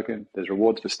keeping the token, there's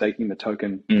rewards for staking the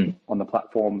token on the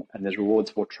platform, and there's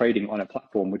rewards for trading on a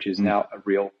platform, which is now a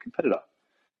real competitor.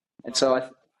 And so I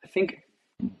think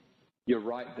you're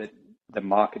right that the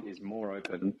market is more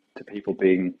open to people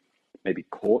being maybe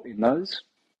caught in those.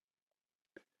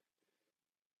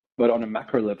 But on a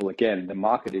macro level, again, the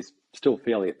market is still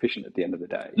fairly efficient at the end of the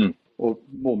day, or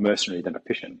more mercenary than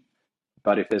efficient.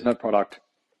 But if there's no product,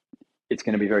 it's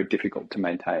going to be very difficult to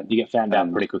maintain. You get found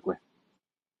out pretty quickly.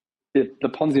 The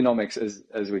Ponzinomics,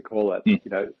 as we call it,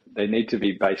 they need to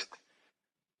be based.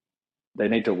 They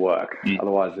need to work.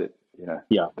 Otherwise,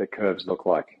 the curves look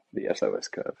like the SOS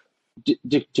curve.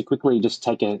 To quickly just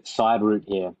take a side route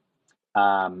here,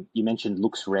 you mentioned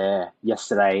LooksRare.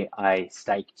 Yesterday, I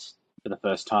staked for the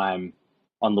first time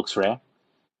on LooksRare.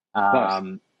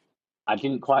 Nice. I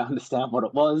didn't quite understand what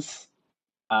it was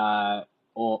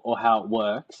or how it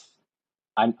works.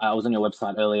 I was on your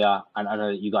website earlier, and I know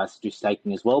that you guys do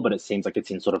staking as well, but it seems like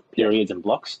it's in sort of periods and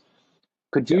blocks.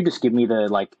 Could you just give me the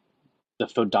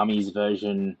for dummies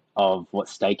version of what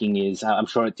staking is? I'm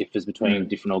sure it differs between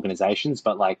different organizations,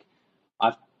 but let's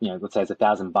say it's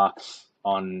 $1,000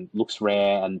 on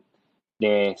LooksRare, and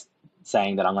they're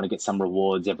saying that I'm going to get some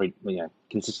rewards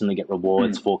consistently get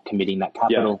rewards for committing that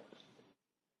capital. Yeah.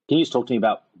 Can you just talk to me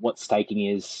about what staking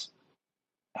is,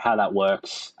 how that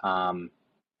works,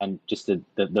 and just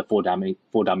the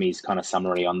for dummies kind of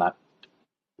summary on that?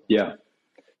 Yeah.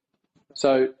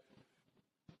 So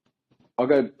I'll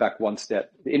go back one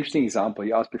step. The interesting example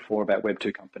you asked before about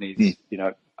Web2 companies,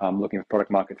 looking for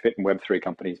product market fit, and Web3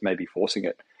 companies maybe forcing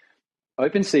it.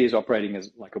 OpenSea is operating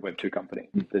as like a Web2 company.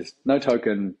 There's no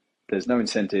token, there's no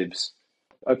incentives.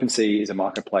 OpenSea is a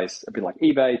marketplace, a bit like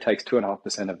eBay, takes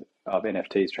 2.5% of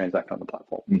NFTs transacted on the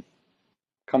platform.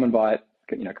 Come and buy it,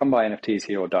 come buy NFTs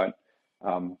here or don't.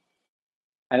 And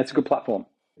it's a good platform.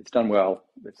 It's done well.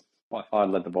 It's by far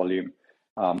led the volume,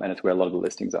 and it's where a lot of the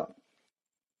listings are.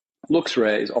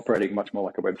 LooksRare is operating much more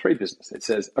like a Web3 business. It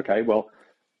says, okay, well,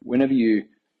 when you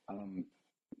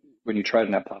trade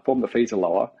on our platform, the fees are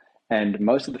lower, and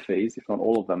most of the fees, if not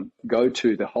all of them, go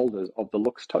to the holders of the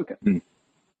Looks token.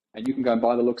 And you can go and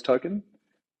buy the Looks token,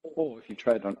 or if you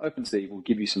trade on OpenSea, we'll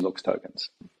give you some Looks tokens.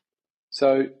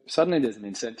 So suddenly there's an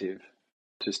incentive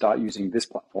to start using this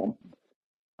platform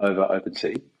over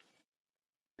OpenSea.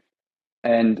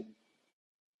 And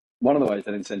one of the ways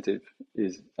that incentive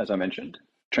is, as I mentioned,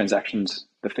 transactions,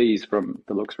 the fees from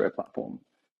the LooksRare platform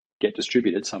get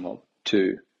distributed somewhat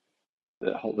to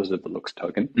the holders of the Looks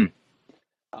token.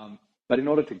 But in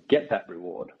order to get that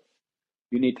reward,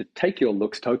 you need to take your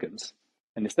Looks tokens,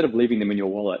 and instead of leaving them in your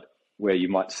wallet where you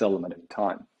might sell them at any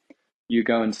time, you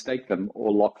go and stake them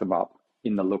or lock them up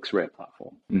in the LooksRare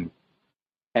platform.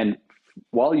 And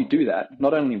while you do that,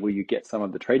 not only will you get some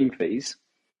of the trading fees,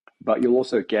 but you'll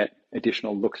also get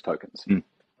additional Looks tokens.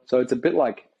 So it's a bit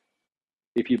like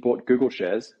if you bought Google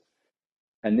shares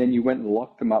and then you went and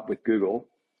locked them up with Google,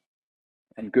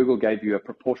 and Google gave you a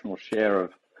proportional share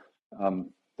of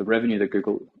the revenue that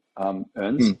Google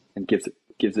earns and gives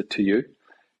it to you,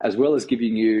 as well as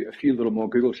giving you a few little more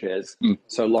Google shares,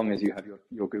 so long as you have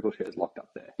your Google shares locked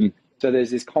up there. So there's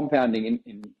this compounding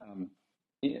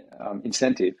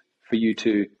incentive for you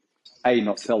to A,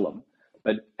 not sell them,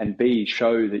 and B,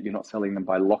 show that you're not selling them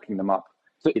by locking them up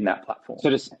in that platform. So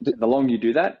the longer you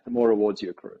do that, the more rewards you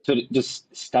accrue. So does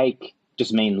stake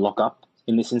just mean lock up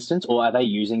in this instance, or are they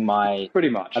using my? Pretty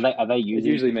much. Are they using?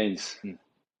 It usually means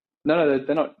no.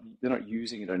 They're not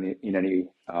using it in any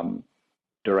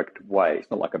direct way. It's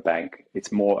not like a bank.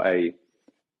 It's more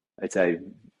it's a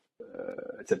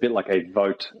bit like a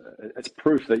vote. It's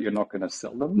proof that you're not going to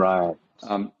sell them. Right.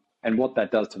 And what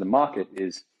that does to the market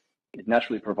is it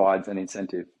naturally provides an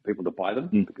incentive for people to buy them,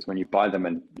 because when you buy them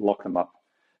and lock them up,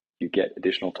 you get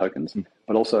additional tokens.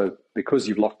 But also, because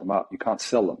you've locked them up, you can't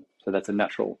sell them. So that's a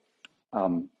natural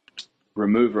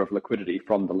remover of liquidity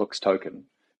from the Lux token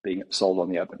being sold on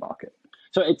the open market.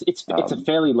 So it's a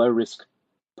fairly low risk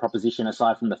proposition,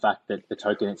 aside from the fact that the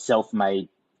token itself may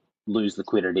lose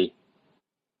liquidity.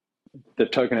 The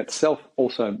token itself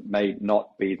also may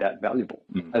not be that valuable.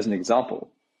 As an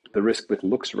example, the risk with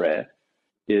LuxRare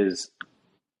is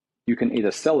you can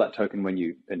either sell that token when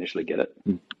you initially get it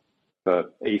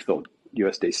for ETH or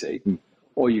USDC,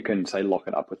 or you can, say, lock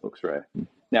it up with LuxRare.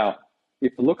 Now,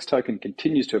 if the Lux token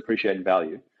continues to appreciate in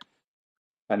value,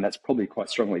 and that's probably quite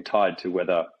strongly tied to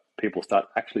whether people start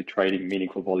actually trading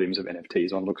meaningful volumes of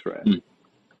NFTs on LuxRare,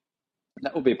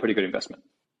 that will be a pretty good investment.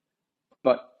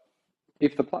 But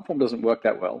if the platform doesn't work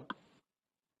that well,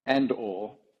 and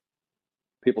or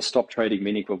people stop trading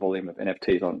meaningful volume of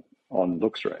NFTs on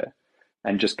LuxRare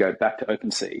and just go back to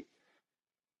OpenSea,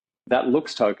 that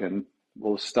Lux token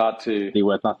will start to Be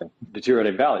worth nothing. deteriorate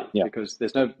in value because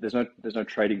there's no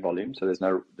trading volume, so there's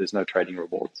no trading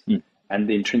rewards. And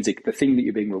the thing that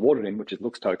you're being rewarded in, which is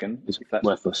Lux token, Is if that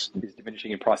worthless. is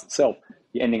diminishing in price itself,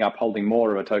 you're ending up holding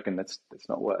more of a token that's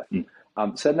not worth.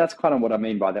 So that's kind of what I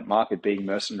mean by that market being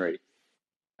mercenary.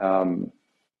 In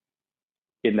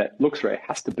that LuxRare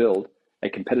has to build a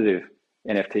competitive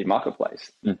NFT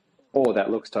marketplace, or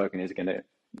that Lux token is going to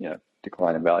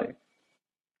decline in value.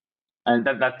 And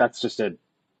that's just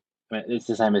it's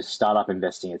the same as startup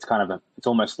investing. It's kind of it's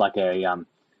almost like a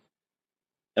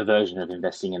version of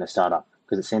investing in a startup,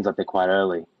 because it seems like they're quite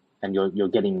early and you're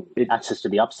getting access to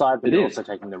the upside, but you're also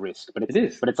taking the risk. But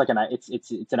it's like it's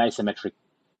an asymmetric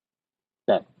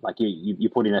bet. Like you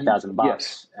put in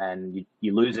 $1,000 and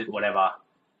you lose it, whatever,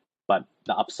 but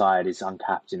the upside is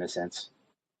uncapped in a sense.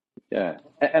 Yeah,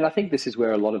 and I think this is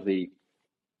where a lot of the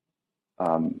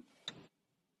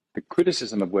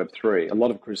criticism of Web3, a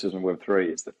lot of criticism of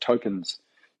Web3 is that tokens,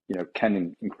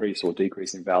 can increase or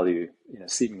decrease in value in a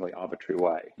seemingly arbitrary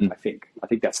way. I think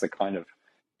that's the kind of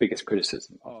biggest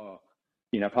criticism.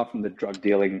 Apart from the drug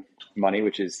dealing money,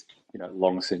 which is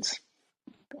long since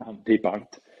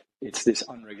debunked, it's this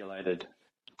unregulated,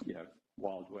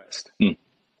 Wild West. And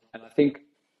I think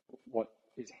what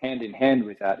is hand in hand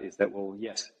with that is that,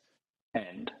 yes,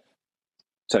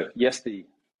 the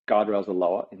guardrails are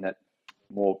lower in that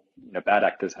more bad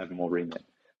actors have more remit,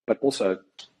 but also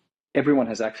everyone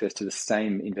has access to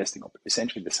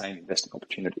essentially the same investing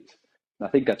opportunities. And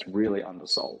I think that's really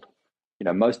undersold.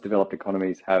 Most developed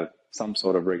economies have some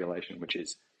sort of regulation, which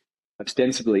is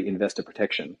ostensibly investor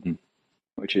protection,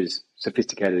 which is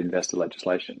sophisticated investor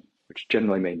legislation, which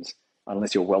generally means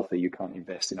unless you're wealthy, you can't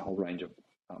invest in a whole range of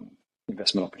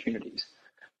investment opportunities.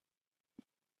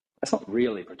 That's not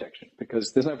really protection,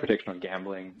 because there's no protection on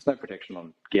gambling, there's no protection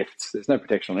on gifts, there's no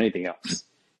protection on anything else.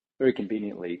 Very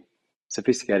conveniently,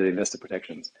 sophisticated investor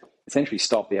protections essentially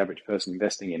stop the average person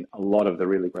investing in a lot of the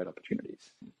really great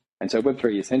opportunities. And so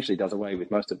Web3 essentially does away with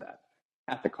most of that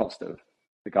at the cost of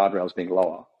the guardrails being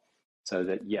lower, so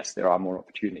that, yes, there are more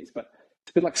opportunities. But it's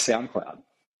a bit like SoundCloud.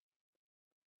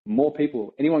 More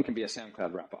people, anyone can be a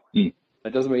SoundCloud rapper.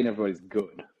 That doesn't mean everybody's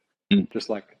good. Just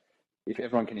like if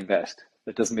everyone can invest,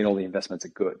 that doesn't mean all the investments are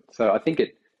good. So I think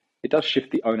it does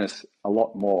shift the onus a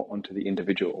lot more onto the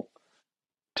individual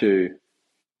to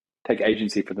take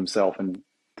agency for themselves and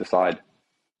decide,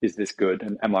 is this good,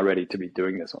 and am I ready to be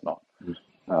doing this or not?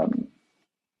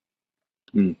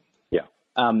 When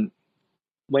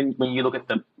you look at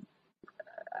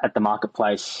the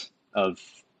marketplace of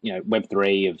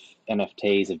Web3, of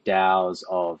NFTs, of DAOs,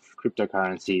 of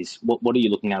cryptocurrencies, what are you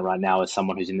looking at right now as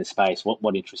someone who's in the space?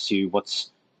 What interests you?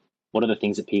 What are the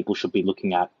things that people should be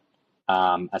looking at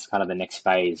as kind of the next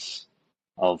phase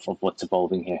of what's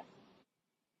evolving here?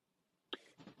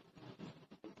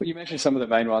 Well, you mentioned some of the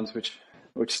main ones which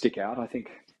stick out. I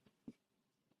think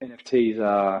NFTs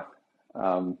are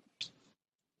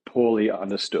poorly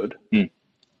understood.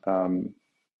 Can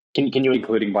you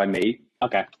including by me?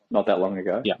 Okay. Not that long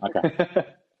ago. Yeah. Okay.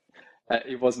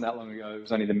 It wasn't that long ago. It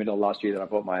was only the middle of last year that I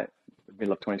bought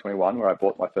middle of 2021, where I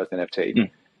bought my first NFT.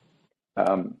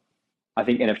 I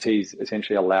think NFTs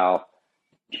essentially allow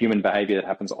human behavior that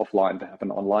happens offline to happen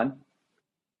online.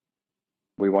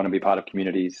 We want to be part of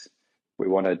communities. We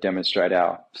want to demonstrate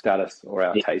our status or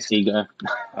our taste. Ego.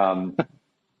 The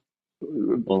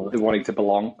wanting to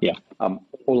belong. Yeah.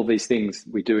 All of these things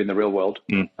we do in the real world.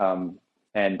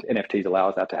 And NFTs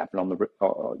allows that to happen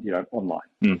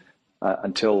online.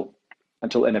 Until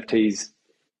NFTs,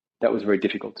 that was very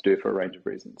difficult to do for a range of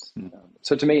reasons.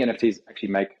 So to me, NFTs actually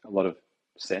make a lot of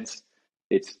sense.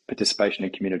 It's participation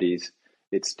in communities.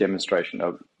 It's demonstration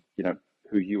of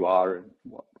who you are and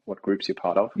what groups you're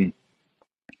part of.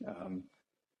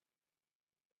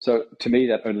 So to me,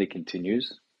 that only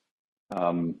continues.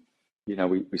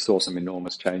 we saw some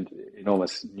enormous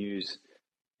news,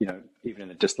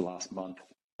 even in just the last month.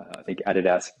 I think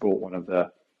Adidas bought one of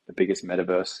the biggest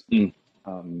metaverse,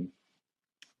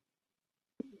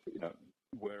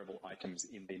 wearable items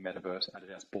in the metaverse.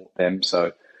 Adidas bought them.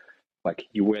 So like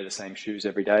you wear the same shoes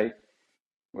every day,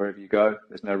 wherever you go.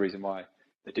 There's no reason why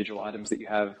the digital items that you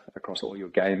have across all your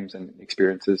games and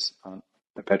experiences aren't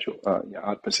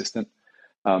aren't persistent.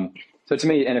 So to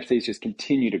me, NFTs just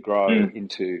continue to grow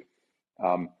into,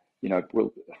 I'm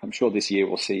sure this year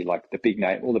we'll see like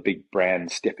all the big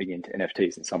brands stepping into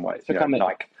NFTs in some ways.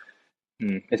 Nike.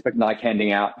 Expect Nike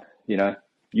handing out,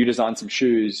 you design some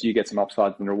shoes, you get some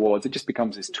upsides and rewards. It just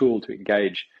becomes this tool to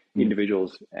engage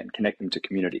individuals and connect them to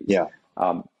communities. Yeah.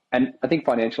 And I think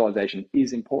financialization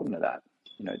is important to that.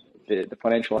 The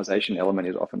financialization element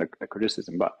is often a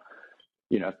criticism, but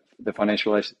the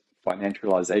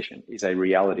financialization is a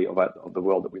reality of the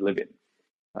world that we live in,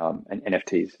 and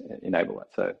NFTs enable it.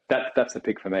 So that's the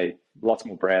pick for me. Lots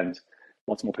more brands,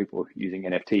 lots more people using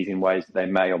NFTs in ways that they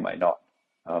may or may not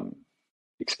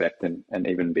expect and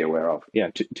even be aware of.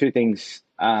 Yeah, two things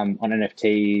on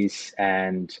NFTs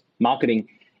and marketing.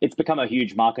 It's become a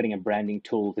huge marketing and branding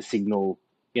tool to signal.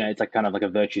 It's like kind of like a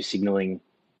virtue signaling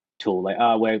tool. Like,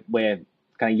 we're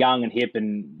kind of young and hip,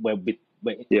 and we're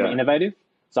innovative.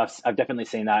 So I've definitely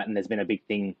seen that, and there's been a big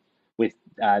thing with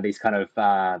these kind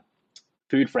of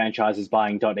food franchises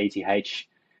buying .eth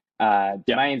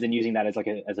domains and using that as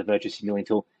a virtue signaling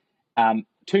tool.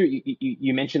 Two,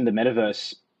 you mentioned the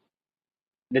metaverse.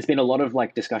 There's been a lot of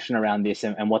like discussion around this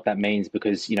and what that means,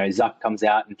 because Zuck comes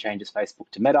out and changes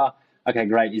Facebook to Meta. Okay,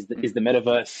 great. Is the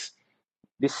metaverse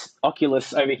this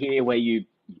Oculus over here where you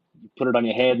put it on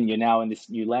your head and you're now in this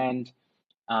new land?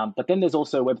 But then there's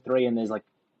also Web3, and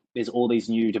there's all these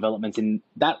new developments in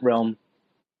that realm.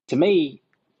 To me,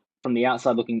 from the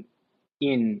outside looking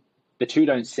in, the two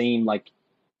don't seem like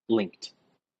linked.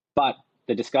 But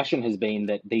the discussion has been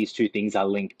that these two things are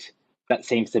linked. That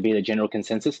seems to be the general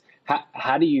consensus.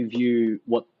 How do you view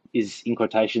what is, in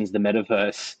quotations, the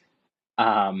metaverse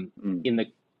in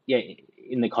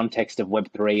the context of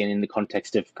Web3 and in the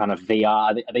context of kind of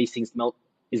VR? Are these things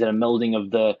is it a melding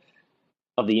of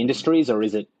the industries, or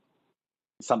is it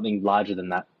something larger than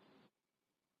that?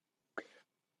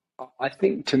 I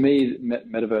think, to me,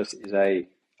 metaverse is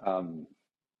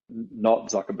not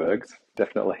Zuckerberg's,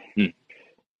 definitely.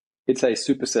 It's a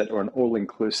superset or an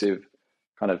all-inclusive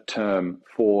kind of term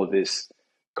for this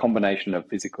combination of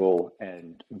physical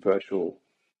and virtual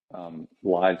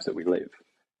lives that we live.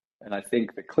 And I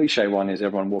think the cliche one is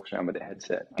everyone walks around with a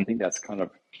headset. I think that's kind of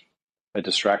a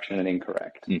distraction and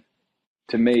incorrect.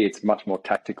 To me, it's much more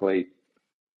tactically,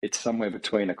 it's somewhere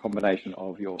between a combination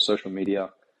of your social media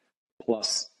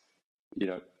plus,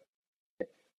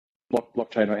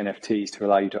 blockchain or NFTs to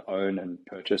allow you to own and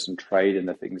purchase and trade in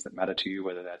the things that matter to you,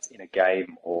 whether that's in a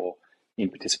game or in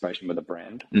participation with a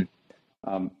brand.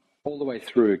 All the way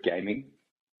through gaming.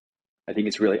 I think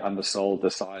it's really undersold,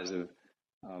 the size of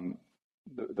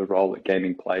the role that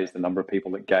gaming plays, the number of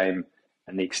people that game,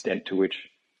 and the extent to which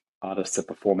artists are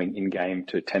performing in game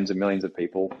to tens of millions of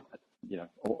people,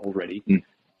 already.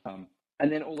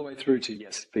 And then all the way through to,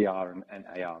 yes, VR and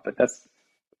AR, but that's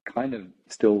kind of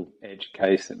still edge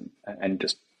case and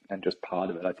just part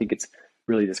of it. I think it's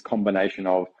really this combination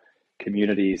of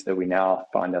communities that we now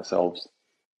find ourselves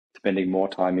spending more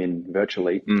time in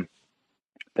virtually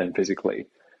than physically.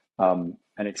 And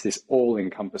it's this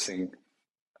all-encompassing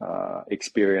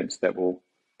experience that will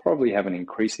probably have an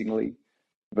increasingly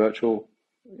virtual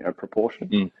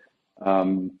proportion.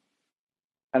 And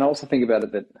I also think about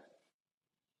it that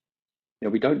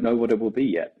we don't know what it will be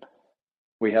yet.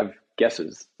 We have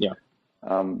guesses.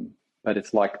 But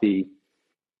it's like I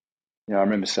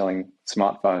remember selling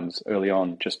smartphones early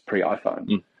on, just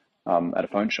pre-iPhone, at a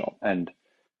phone shop. And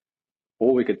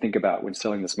all we could think about when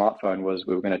selling the smartphone was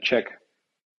we were going to check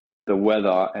the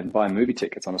weather and buy movie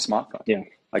tickets on a smartphone.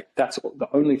 Like that's the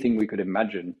only thing we could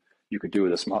imagine you could do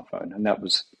with a smartphone. And that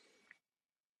was,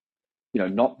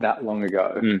 not that long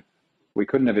ago. We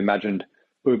couldn't have imagined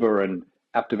Uber and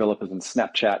app developers and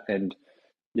Snapchat and,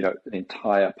 an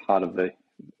entire part of the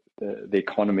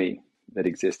economy that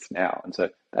exists now. And so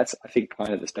that's, I think,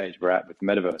 kind of the stage we're at with the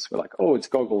metaverse. We're like, oh, it's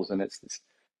goggles and it's this.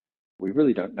 We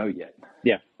really don't know yet.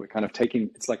 We're kind of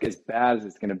it's like as bad as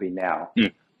it's going to be now.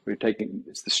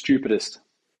 It's the stupidest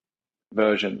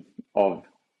version of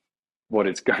what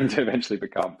it's going to eventually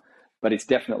become. But it's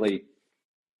definitely,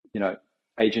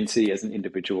 agency as an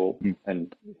individual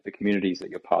and the communities that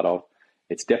you're part of.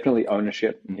 It's definitely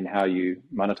ownership in how you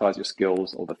monetize your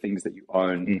skills or the things that you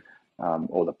own,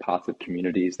 or the parts of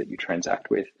communities that you transact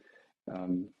with.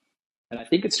 And I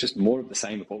think it's just more of the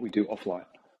same of what we do offline.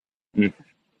 Mm.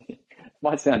 It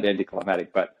might sound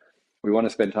anticlimactic, but we want to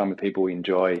spend time with people we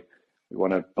enjoy. We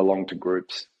want to belong to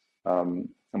groups, and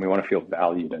we want to feel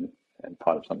valued and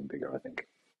part of something bigger, I think.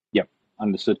 Yep,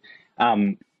 understood.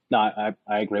 No,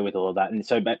 I agree with all of that. And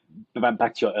so back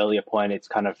to your earlier point, it's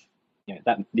kind of, you know,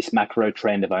 that this macro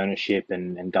trend of ownership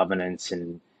and governance,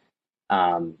 and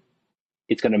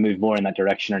it's going to move more in that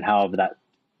direction. And however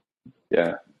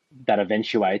that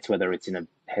eventuates, whether it's in a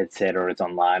headset or it's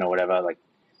online or whatever, like,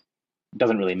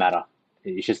 doesn't really matter.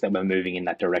 It's just that we're moving in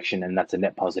that direction, and that's a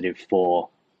net positive for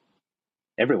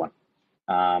everyone.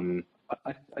 I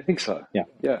think so. Yeah.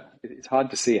 It's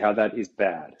hard to see how that is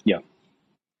bad. Yeah.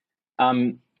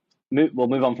 We'll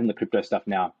move on from the crypto stuff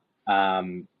now.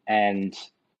 And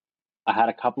I had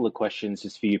a couple of questions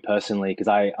just for you personally, because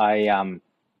I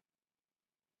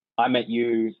met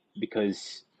you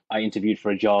because I interviewed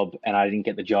for a job and I didn't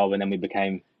get the job, and then we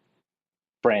became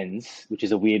friends, which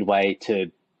is a weird way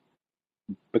to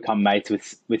become mates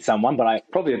with someone. But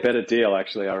probably a better deal,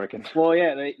 actually, I reckon. Well,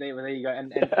 yeah, there you go.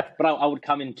 But I would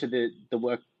come into the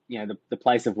work, you know, the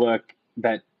place of work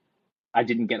that I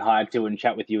didn't get hired to, and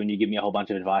chat with you, and you give me a whole bunch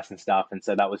of advice and stuff. And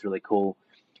so that was really cool.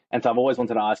 And so I've always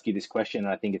wanted to ask you this question,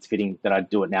 and I think it's fitting that I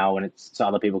do it now, and it's so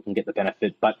other people can get the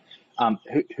benefit. But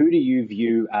who do you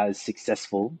view as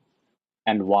successful,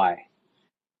 and why?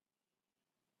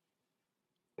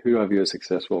 Who do I view as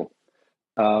successful?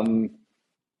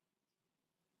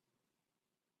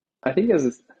 I think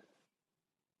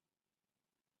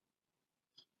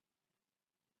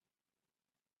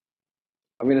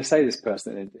I'm going to say this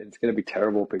person, and it's going to be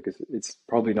terrible because it's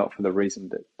probably not for the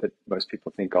reason that most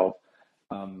people think of.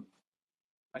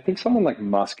 I think someone like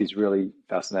Musk is really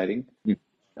fascinating,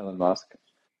 Elon Musk,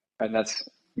 and that's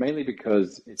mainly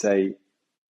because it's a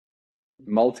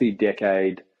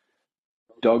multi-decade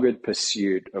dogged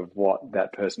pursuit of what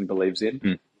that person believes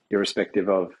in, irrespective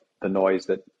of the noise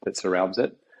that surrounds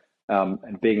it.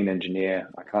 And being an engineer,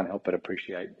 I can't help but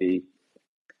appreciate the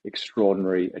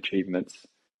extraordinary achievements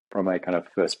from a kind of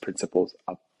first principles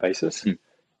up basis.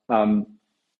 But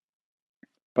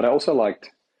I also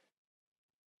liked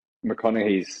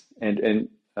McConaughey's, and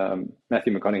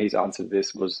Matthew McConaughey's answer to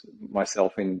this was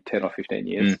myself in 10 or 15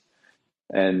 years.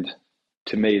 And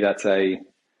to me, that's a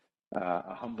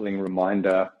humbling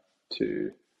reminder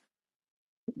to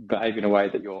behave in a way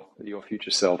that your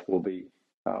future self will be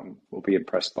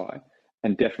impressed by,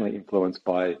 and definitely influenced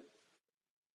by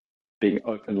being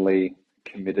openly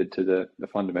committed to the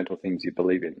fundamental things you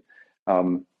believe in,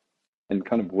 and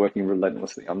kind of working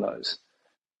relentlessly on those.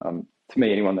 To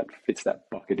me, anyone that fits that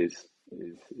bucket is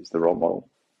the role model.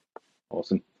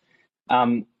 Awesome.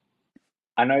 I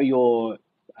know you're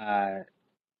a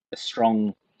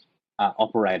strong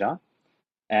operator,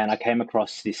 and I came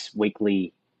across this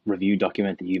weekly review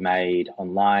document that you made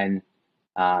online.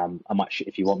 I might,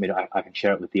 if you want me to, I can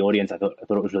share it with the audience. I thought it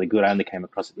was really good. I only came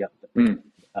across it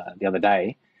the other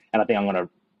day, and I think I'm going to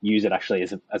use it actually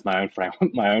as my own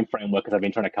framework, because I've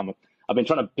been trying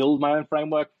to build my own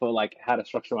framework for like how to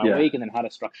structure my week, and then how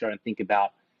to structure and think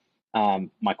about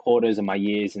my quarters and my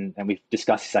years, and we've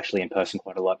discussed this actually in person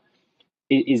quite a lot.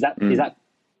 Is that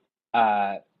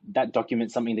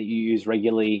document something that you use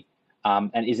regularly,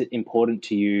 and is it important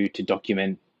to you to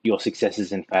document your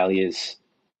successes and failures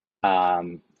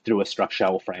through a structure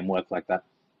or framework like that?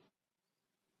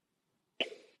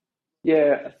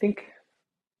 Yeah, I think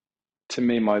to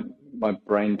me, my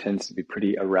brain tends to be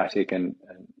pretty erratic, and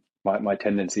my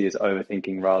tendency is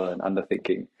overthinking rather than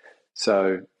underthinking.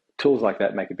 So tools like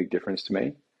that make a big difference to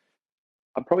me.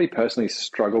 I probably personally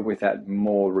struggled with that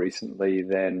more recently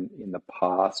than in the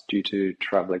past due to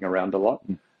traveling around a lot.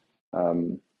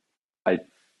 I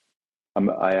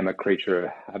am a creature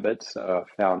of habit, so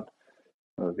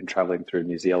I've been traveling through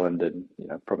New Zealand and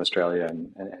from Australia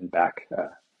and back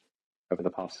over the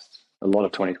past a lot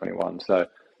of 2021. So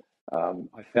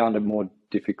I found it more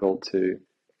difficult to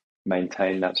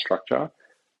maintain that structure,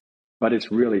 but it's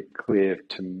really clear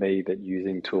to me that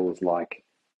using tools like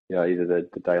either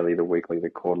the daily, the weekly, the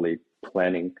quarterly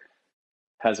planning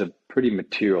has a pretty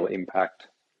material impact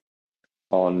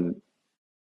on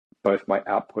both my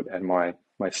output and my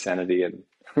sanity and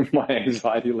my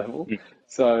anxiety level.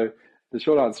 So the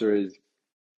short answer is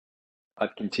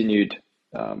I've continued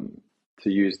to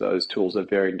use those tools at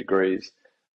varying degrees.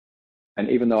 And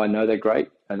even though I know they're great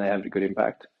and they have a good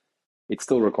impact, it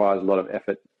still requires a lot of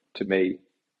effort to me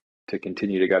to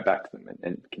continue to go back to them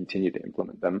and continue to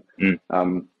implement them.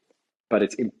 But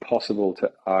it's impossible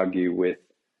to argue with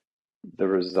the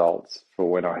results for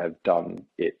when I have done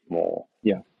it more.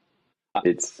 Yeah.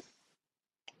 It's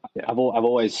I've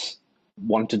always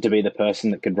wanted to be the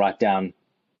person that could write down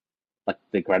like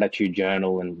the gratitude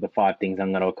journal and the 5 things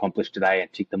I'm going to accomplish today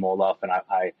and tick them all off. And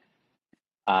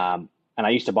I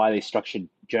used to buy these structured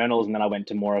journals, and then I went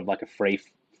to more of like a free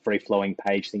flowing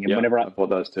page thing. And I bought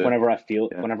those too. whenever I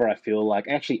feel like,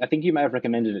 actually, I think you may have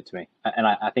recommended it to me, and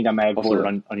I think I may have bought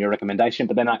it on your recommendation.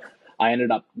 But then I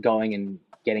ended up going and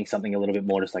getting something a little bit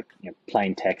more just like, you know,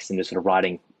 plain text and just sort of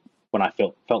writing when I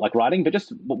felt like writing, but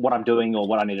just what I'm doing or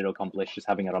what I needed to accomplish, just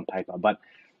having it on paper. But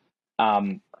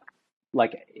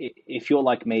like if you're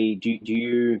like me, do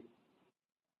you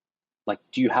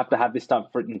have to have this stuff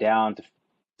written down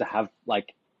to have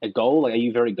like a goal? Like, are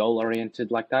you very goal oriented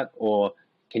like that, or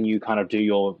can you kind of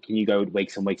can you go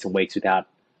weeks and weeks and weeks without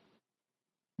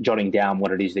jotting down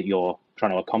what it is that you're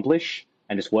trying to accomplish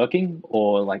and just working?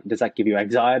 Or like, does that give you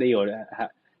anxiety, or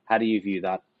how do you view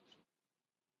that?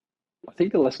 I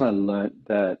think the lesson I learned,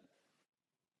 that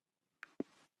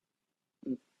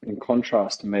in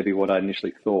contrast to maybe what I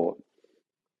initially thought,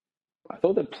 I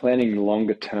thought that planning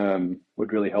longer term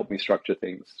would really help me structure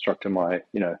my,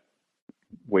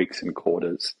 weeks and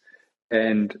quarters.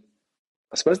 And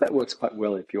I suppose that works quite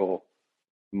well if your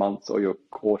months or your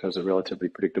quarters are relatively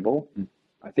predictable.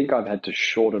 I think I've had to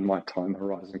shorten my time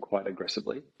horizon quite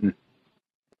aggressively,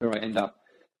 where I end up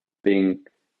being,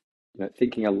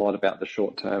 thinking a lot about the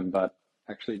short term, but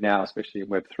actually now, especially in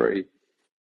Web3,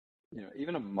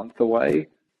 even a month away,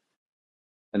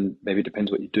 and maybe it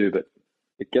depends what you do, but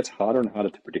it gets harder and harder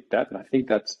to predict that. And I think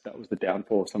that was the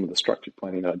downfall of some of the structured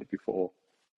planning that I did before.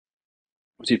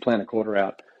 Was you plan a quarter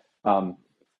out, and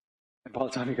by the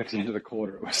time you got to the end of the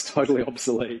quarter, it was totally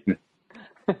obsolete.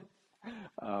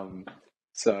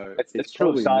 So it's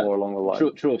probably more along the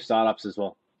line. True of startups as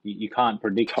well. You can't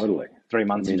predict totally 3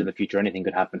 months into the future, anything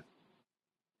could happen.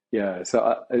 Yeah,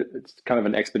 so it's kind of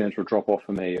an exponential drop off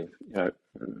for me of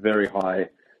very high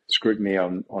scrutiny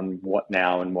on what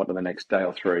now and what are the next day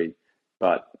or 3,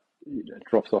 but it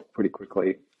drops off pretty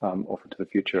quickly off into the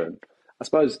future. And I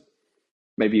suppose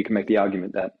maybe you can make the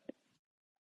argument that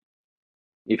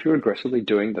if you're aggressively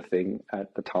doing the thing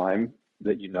at the time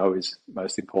that you know is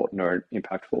most important or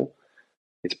impactful,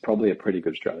 it's probably a pretty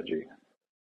good strategy.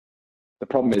 The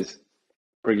problem is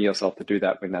bringing yourself to do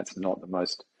that when that's not the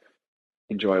most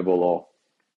enjoyable or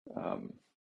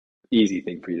easy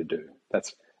thing for you to do.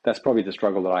 That's probably the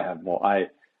struggle that I have more.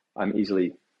 I'm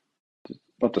easily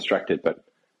not distracted, but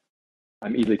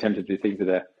I'm easily tempted to do things that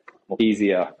are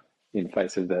easier in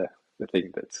face of the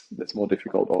thing that's more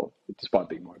difficult, or despite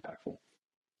being more impactful.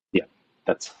 Yeah,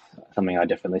 that's something I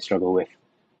definitely struggle with,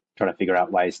 trying to figure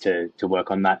out ways to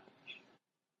work on that.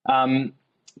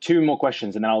 2 more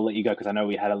questions and then I'll let you go, because I know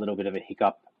we had a little bit of a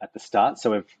hiccup at the start,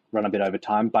 so we've run a bit over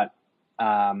time. But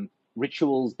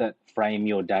rituals that frame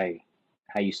your day,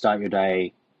 how you start your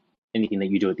day, anything that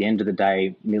you do at the end of the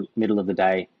day, middle of the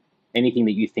day, anything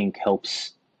that you think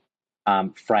helps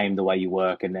frame the way you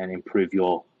work and then improve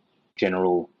your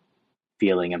general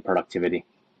feeling and productivity.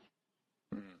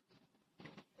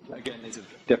 Again, these have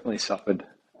definitely suffered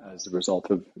as a result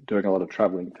of doing a lot of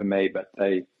traveling for me, but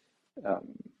they've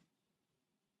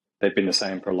been the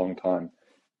same for a long time.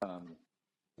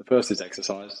 The first is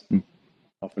exercise,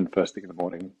 often first thing in the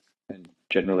morning and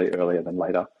generally earlier than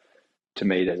later. To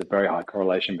me, there's a very high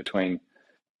correlation between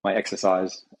my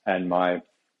exercise and my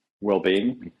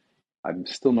well-being. I'm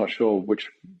still not sure which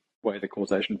way the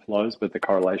causation flows, but the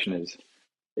correlation is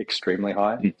extremely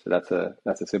high. So that's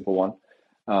a simple one.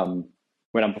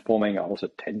 When I'm performing, I also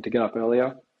tend to get up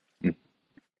earlier.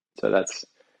 So that's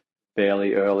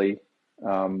fairly early.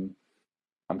 I'm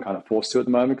kind of forced to at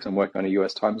the moment because I'm working on a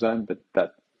US time zone, but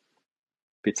that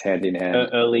fits hand in hand.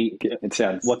 Early. It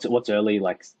sounds. What's early?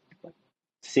 Like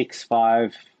 6,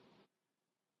 5?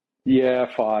 Yeah,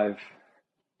 5-ish.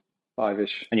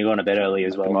 And you're going to bed early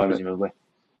as well, presumably.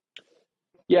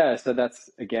 Yeah, so that's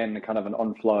again kind of an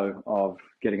on-flow of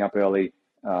getting up early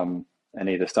and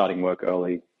either starting work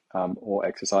early or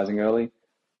exercising early,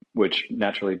 which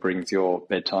naturally brings your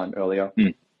bedtime earlier.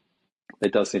 There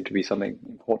does seem to be something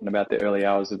important about the early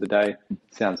hours of the day.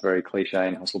 Sounds very cliche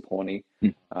and hustle porny.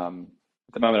 At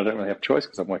the moment, I don't really have a choice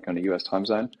because I'm working on a US time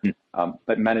zone.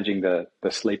 But managing the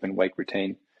sleep and wake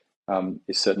routine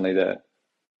is certainly the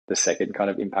second kind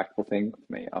of impactful thing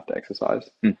for me after exercise.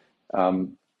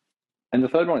 And the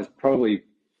third one is probably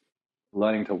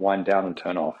learning to wind down and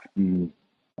turn off.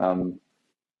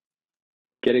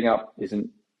 Getting up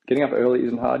early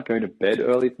isn't hard. Going to bed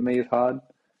early for me is hard.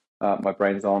 My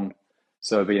brain's on.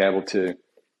 So being able to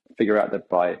figure out that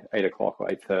by 8 o'clock or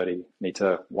 8:30, need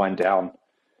to wind down,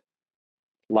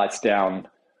 lights down,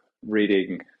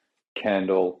 reading,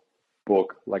 candle,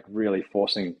 book, like really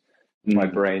forcing my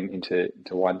brain into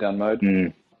wind down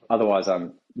mode. Otherwise,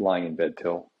 I'm lying in bed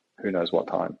till who knows what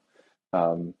time.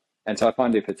 And so I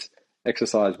find if it's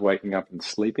exercise, waking up, and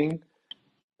sleeping,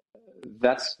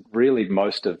 that's really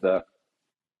most of the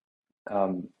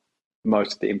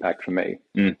impact for me.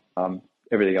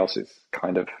 Everything else is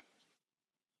kind of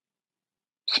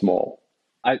small.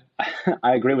 I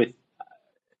agree with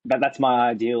that. That's my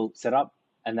ideal setup.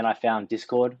 And then I found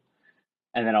Discord,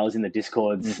 and then I was in the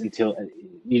Discords until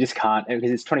you just can't,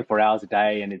 because it's 24 hours a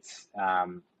day, and it's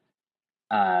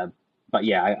but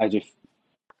yeah, I just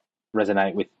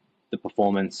resonate with the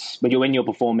performance. When you're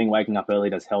performing, waking up early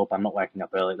does help. I'm not waking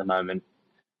up early at the moment.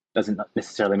 Doesn't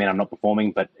necessarily mean I'm not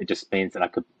performing, but it just means that I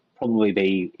could probably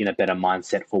be in a better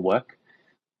mindset for work.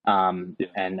 And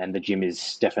the gym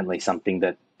is definitely something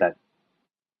that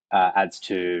adds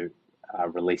to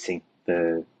releasing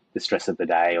the stress of the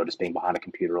day, or just being behind a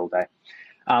computer all day.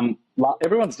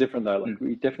 Everyone's different though. Like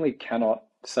we definitely cannot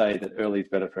say that early is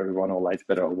better for everyone or late's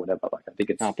better or whatever. Like I think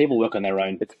it's people work on their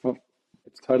own.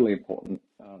 It's totally important,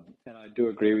 and I do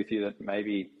agree with you that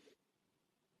maybe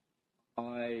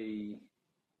I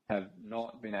have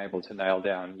not been able to nail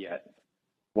down yet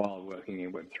while working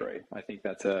in Web3. I think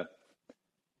that's a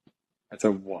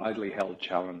widely held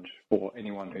challenge for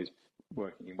anyone who's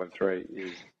working in Web3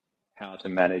 is how to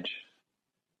manage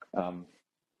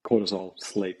cortisol,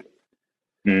 sleep.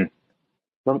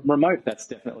 Remote. That's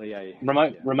definitely a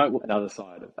remote. Another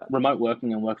side of that. Remote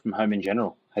working and work from home in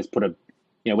general has put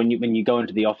when you go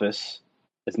into the office,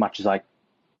 as much as I'm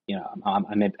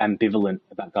ambivalent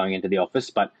about going into the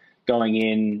office, but going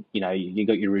in, you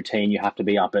got your routine. You have to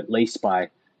be up at least by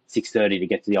 6:30 to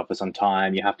get to the office on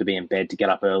time. You have to be in bed to get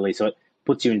up early. So it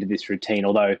puts you into this routine,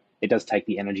 although it does take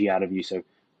the energy out of you. So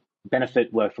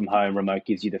benefit work from home, remote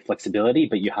gives you the flexibility,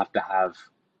 but you have to have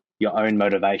your own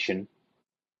motivation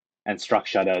and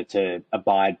structure to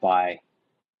abide by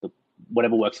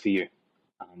whatever works for you.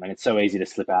 And it's so easy to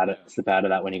slip out of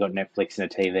that when you've got Netflix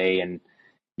and a TV and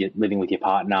you're living with your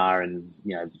partner, and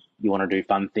you want to do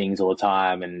fun things all the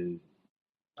time and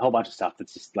a whole bunch of stuff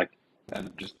that's just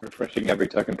and just refreshing every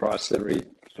token price every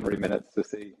 3 minutes to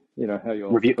see how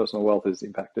your personal wealth is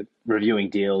impacted. Reviewing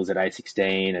deals at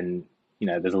A16, and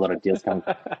there's a lot of deals coming.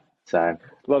 So a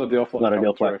lot of deal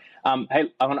flow.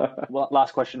 Hey,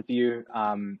 last question for you.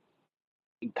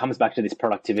 It comes back to this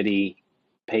productivity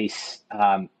piece.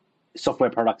 Software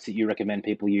products that you recommend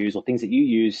people use, or things that you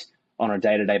use on a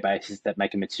day-to-day basis that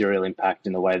make a material impact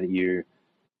in the way that you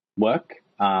work.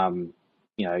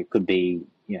 It could be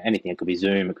anything. It could be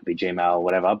Zoom, it could be Gmail,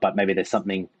 whatever. But maybe there's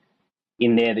something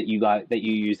in there that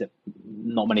you use that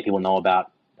not many people know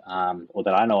about, or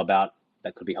that I know about,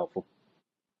 that could be helpful.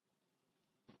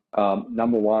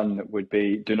 Number one would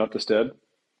be do not disturb.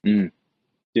 Do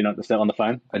not disturb on the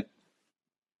phone.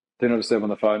 Do not disturb on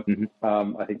the phone.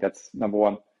 I think that's number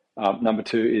one. Number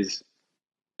two is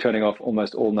turning off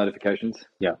almost all notifications.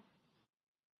 Yeah.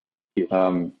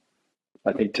 I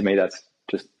think to me that's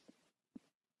just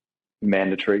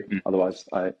mandatory. Otherwise,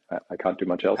 I can't do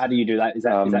much else. How do you do that? Is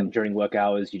that during work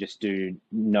hours? You just do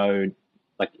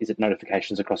is it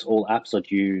notifications across all apps, or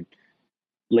do you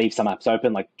leave some apps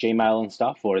open like Gmail and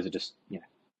stuff, or is it just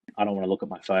I don't want to look at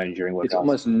my phone during work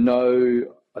hours?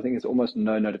 I think it's almost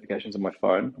no notifications on my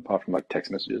phone apart from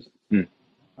text messages,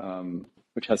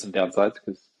 which has some downsides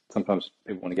because sometimes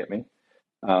people want to get me.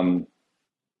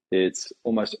 It's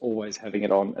almost always having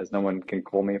it on as no one can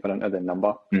call me if I don't know their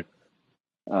number.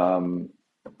 To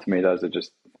me, those are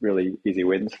just really easy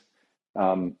wins.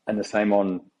 And the same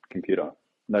on computer.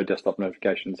 No desktop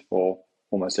notifications for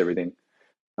almost everything.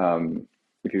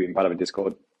 If you've been part of a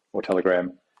Discord or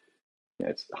Telegram,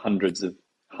 it's hundreds of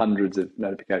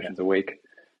notifications a week,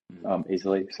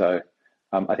 easily. So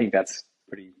I think that's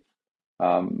pretty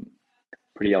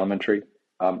elementary.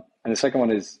 And the second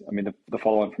one is, the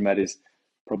follow-on from that is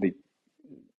probably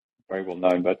very well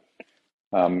known, but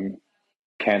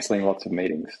cancelling lots of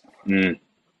meetings. I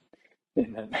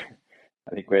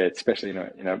think especially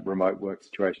in a remote work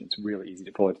situation, it's really easy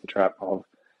to fall into the trap of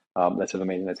let's have a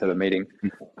meeting.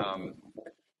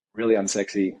 Really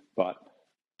unsexy, but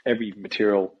every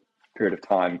material period of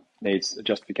time needs a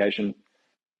justification,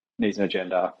 needs an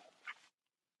agenda,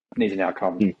 needs an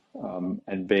outcome,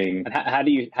 and being. And how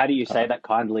do you say that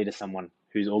kindly to someone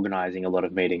who's organizing a lot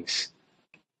of meetings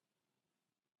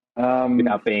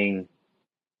without being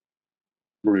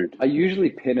rude? I usually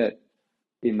pin it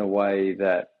in the way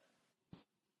that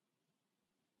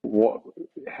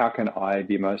how can I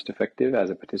be most effective as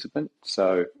a participant?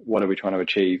 So what are we trying to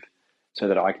achieve so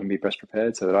that I can be best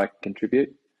prepared, so that I can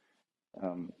contribute?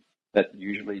 That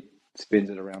usually spins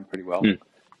it around pretty well.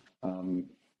 And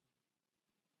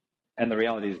the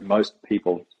reality is most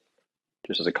people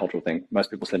just as a cultural thing.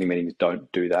 Most people sending meetings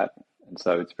don't do that. And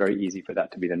so it's very easy for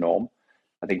that to be the norm.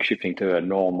 I think shifting to a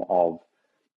norm of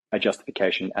a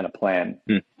justification and a plan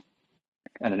and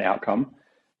an outcome,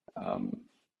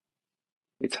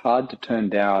 it's hard to turn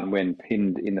down when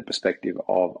pinned in the perspective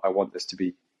of, I want this to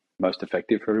be most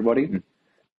effective for everybody.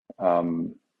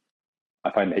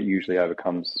 I find that usually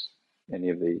overcomes any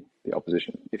of the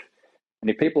opposition. If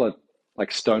people are like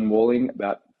stonewalling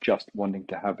about just wanting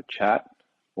to have a chat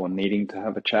or needing to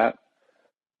have a chat,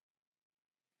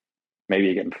 maybe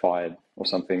you're getting fired or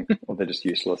something, or they're just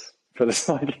useless for this.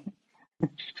 Like,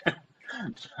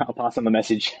 I'll pass on the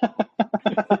message.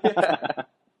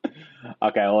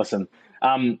 Okay, awesome.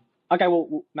 Okay,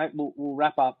 well, mate, we'll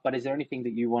wrap up. But is there anything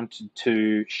that you wanted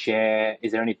to share?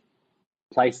 Is there any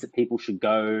place that people should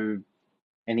go?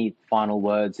 Any final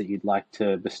words that you'd like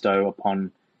to bestow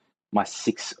upon my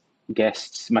 6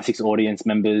 guests, my 6 audience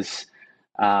members?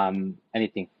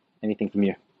 Anything from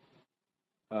you?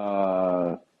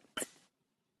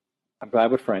 I'm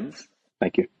glad we're friends.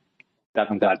 Thank you.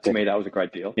 To me, that was a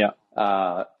great deal. Yeah.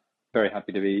 Very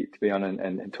happy to be on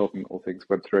and talking all things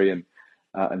Web3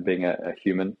 and being a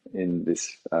human in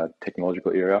this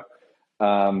technological era.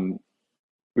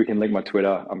 We can link my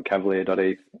Twitter. I'm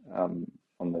Cavalier.eth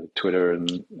on the Twitter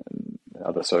and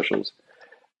other socials.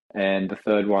 And the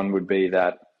third one would be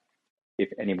that if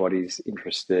anybody's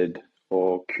interested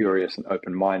or curious and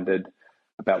open-minded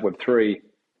about Web3,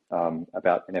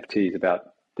 about NFTs,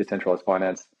 about decentralized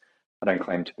finance, I don't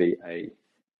claim to be a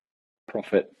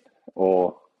prophet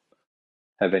or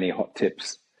have any hot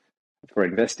tips for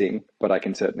investing, but I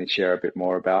can certainly share a bit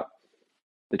more about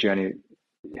the journey,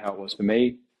 how it was for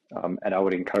me. And I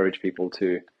would encourage people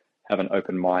to have an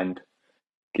open mind,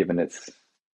 given it's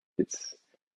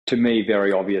to me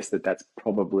very obvious that that's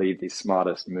probably the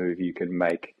smartest move you can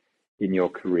make in your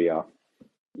career,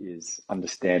 is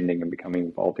understanding and becoming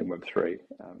involved in Web3.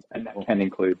 And that can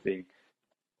include being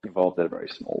involved in a very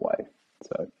small way.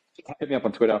 So hit me up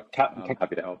on Twitter. I'm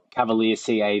happy to help. Cavalier,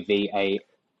 Cavalier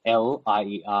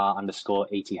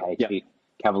 _ETH, Yep.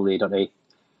 Cavalier.eth.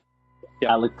 Yep.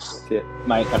 Alex,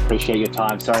 mate, I appreciate your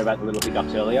time. Sorry about the little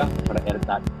hiccups earlier. Try to edit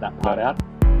that part out.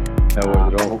 No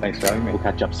worries at all. Thanks for having me. We'll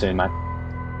catch up soon, mate.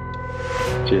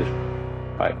 Cheers.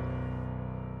 Bye.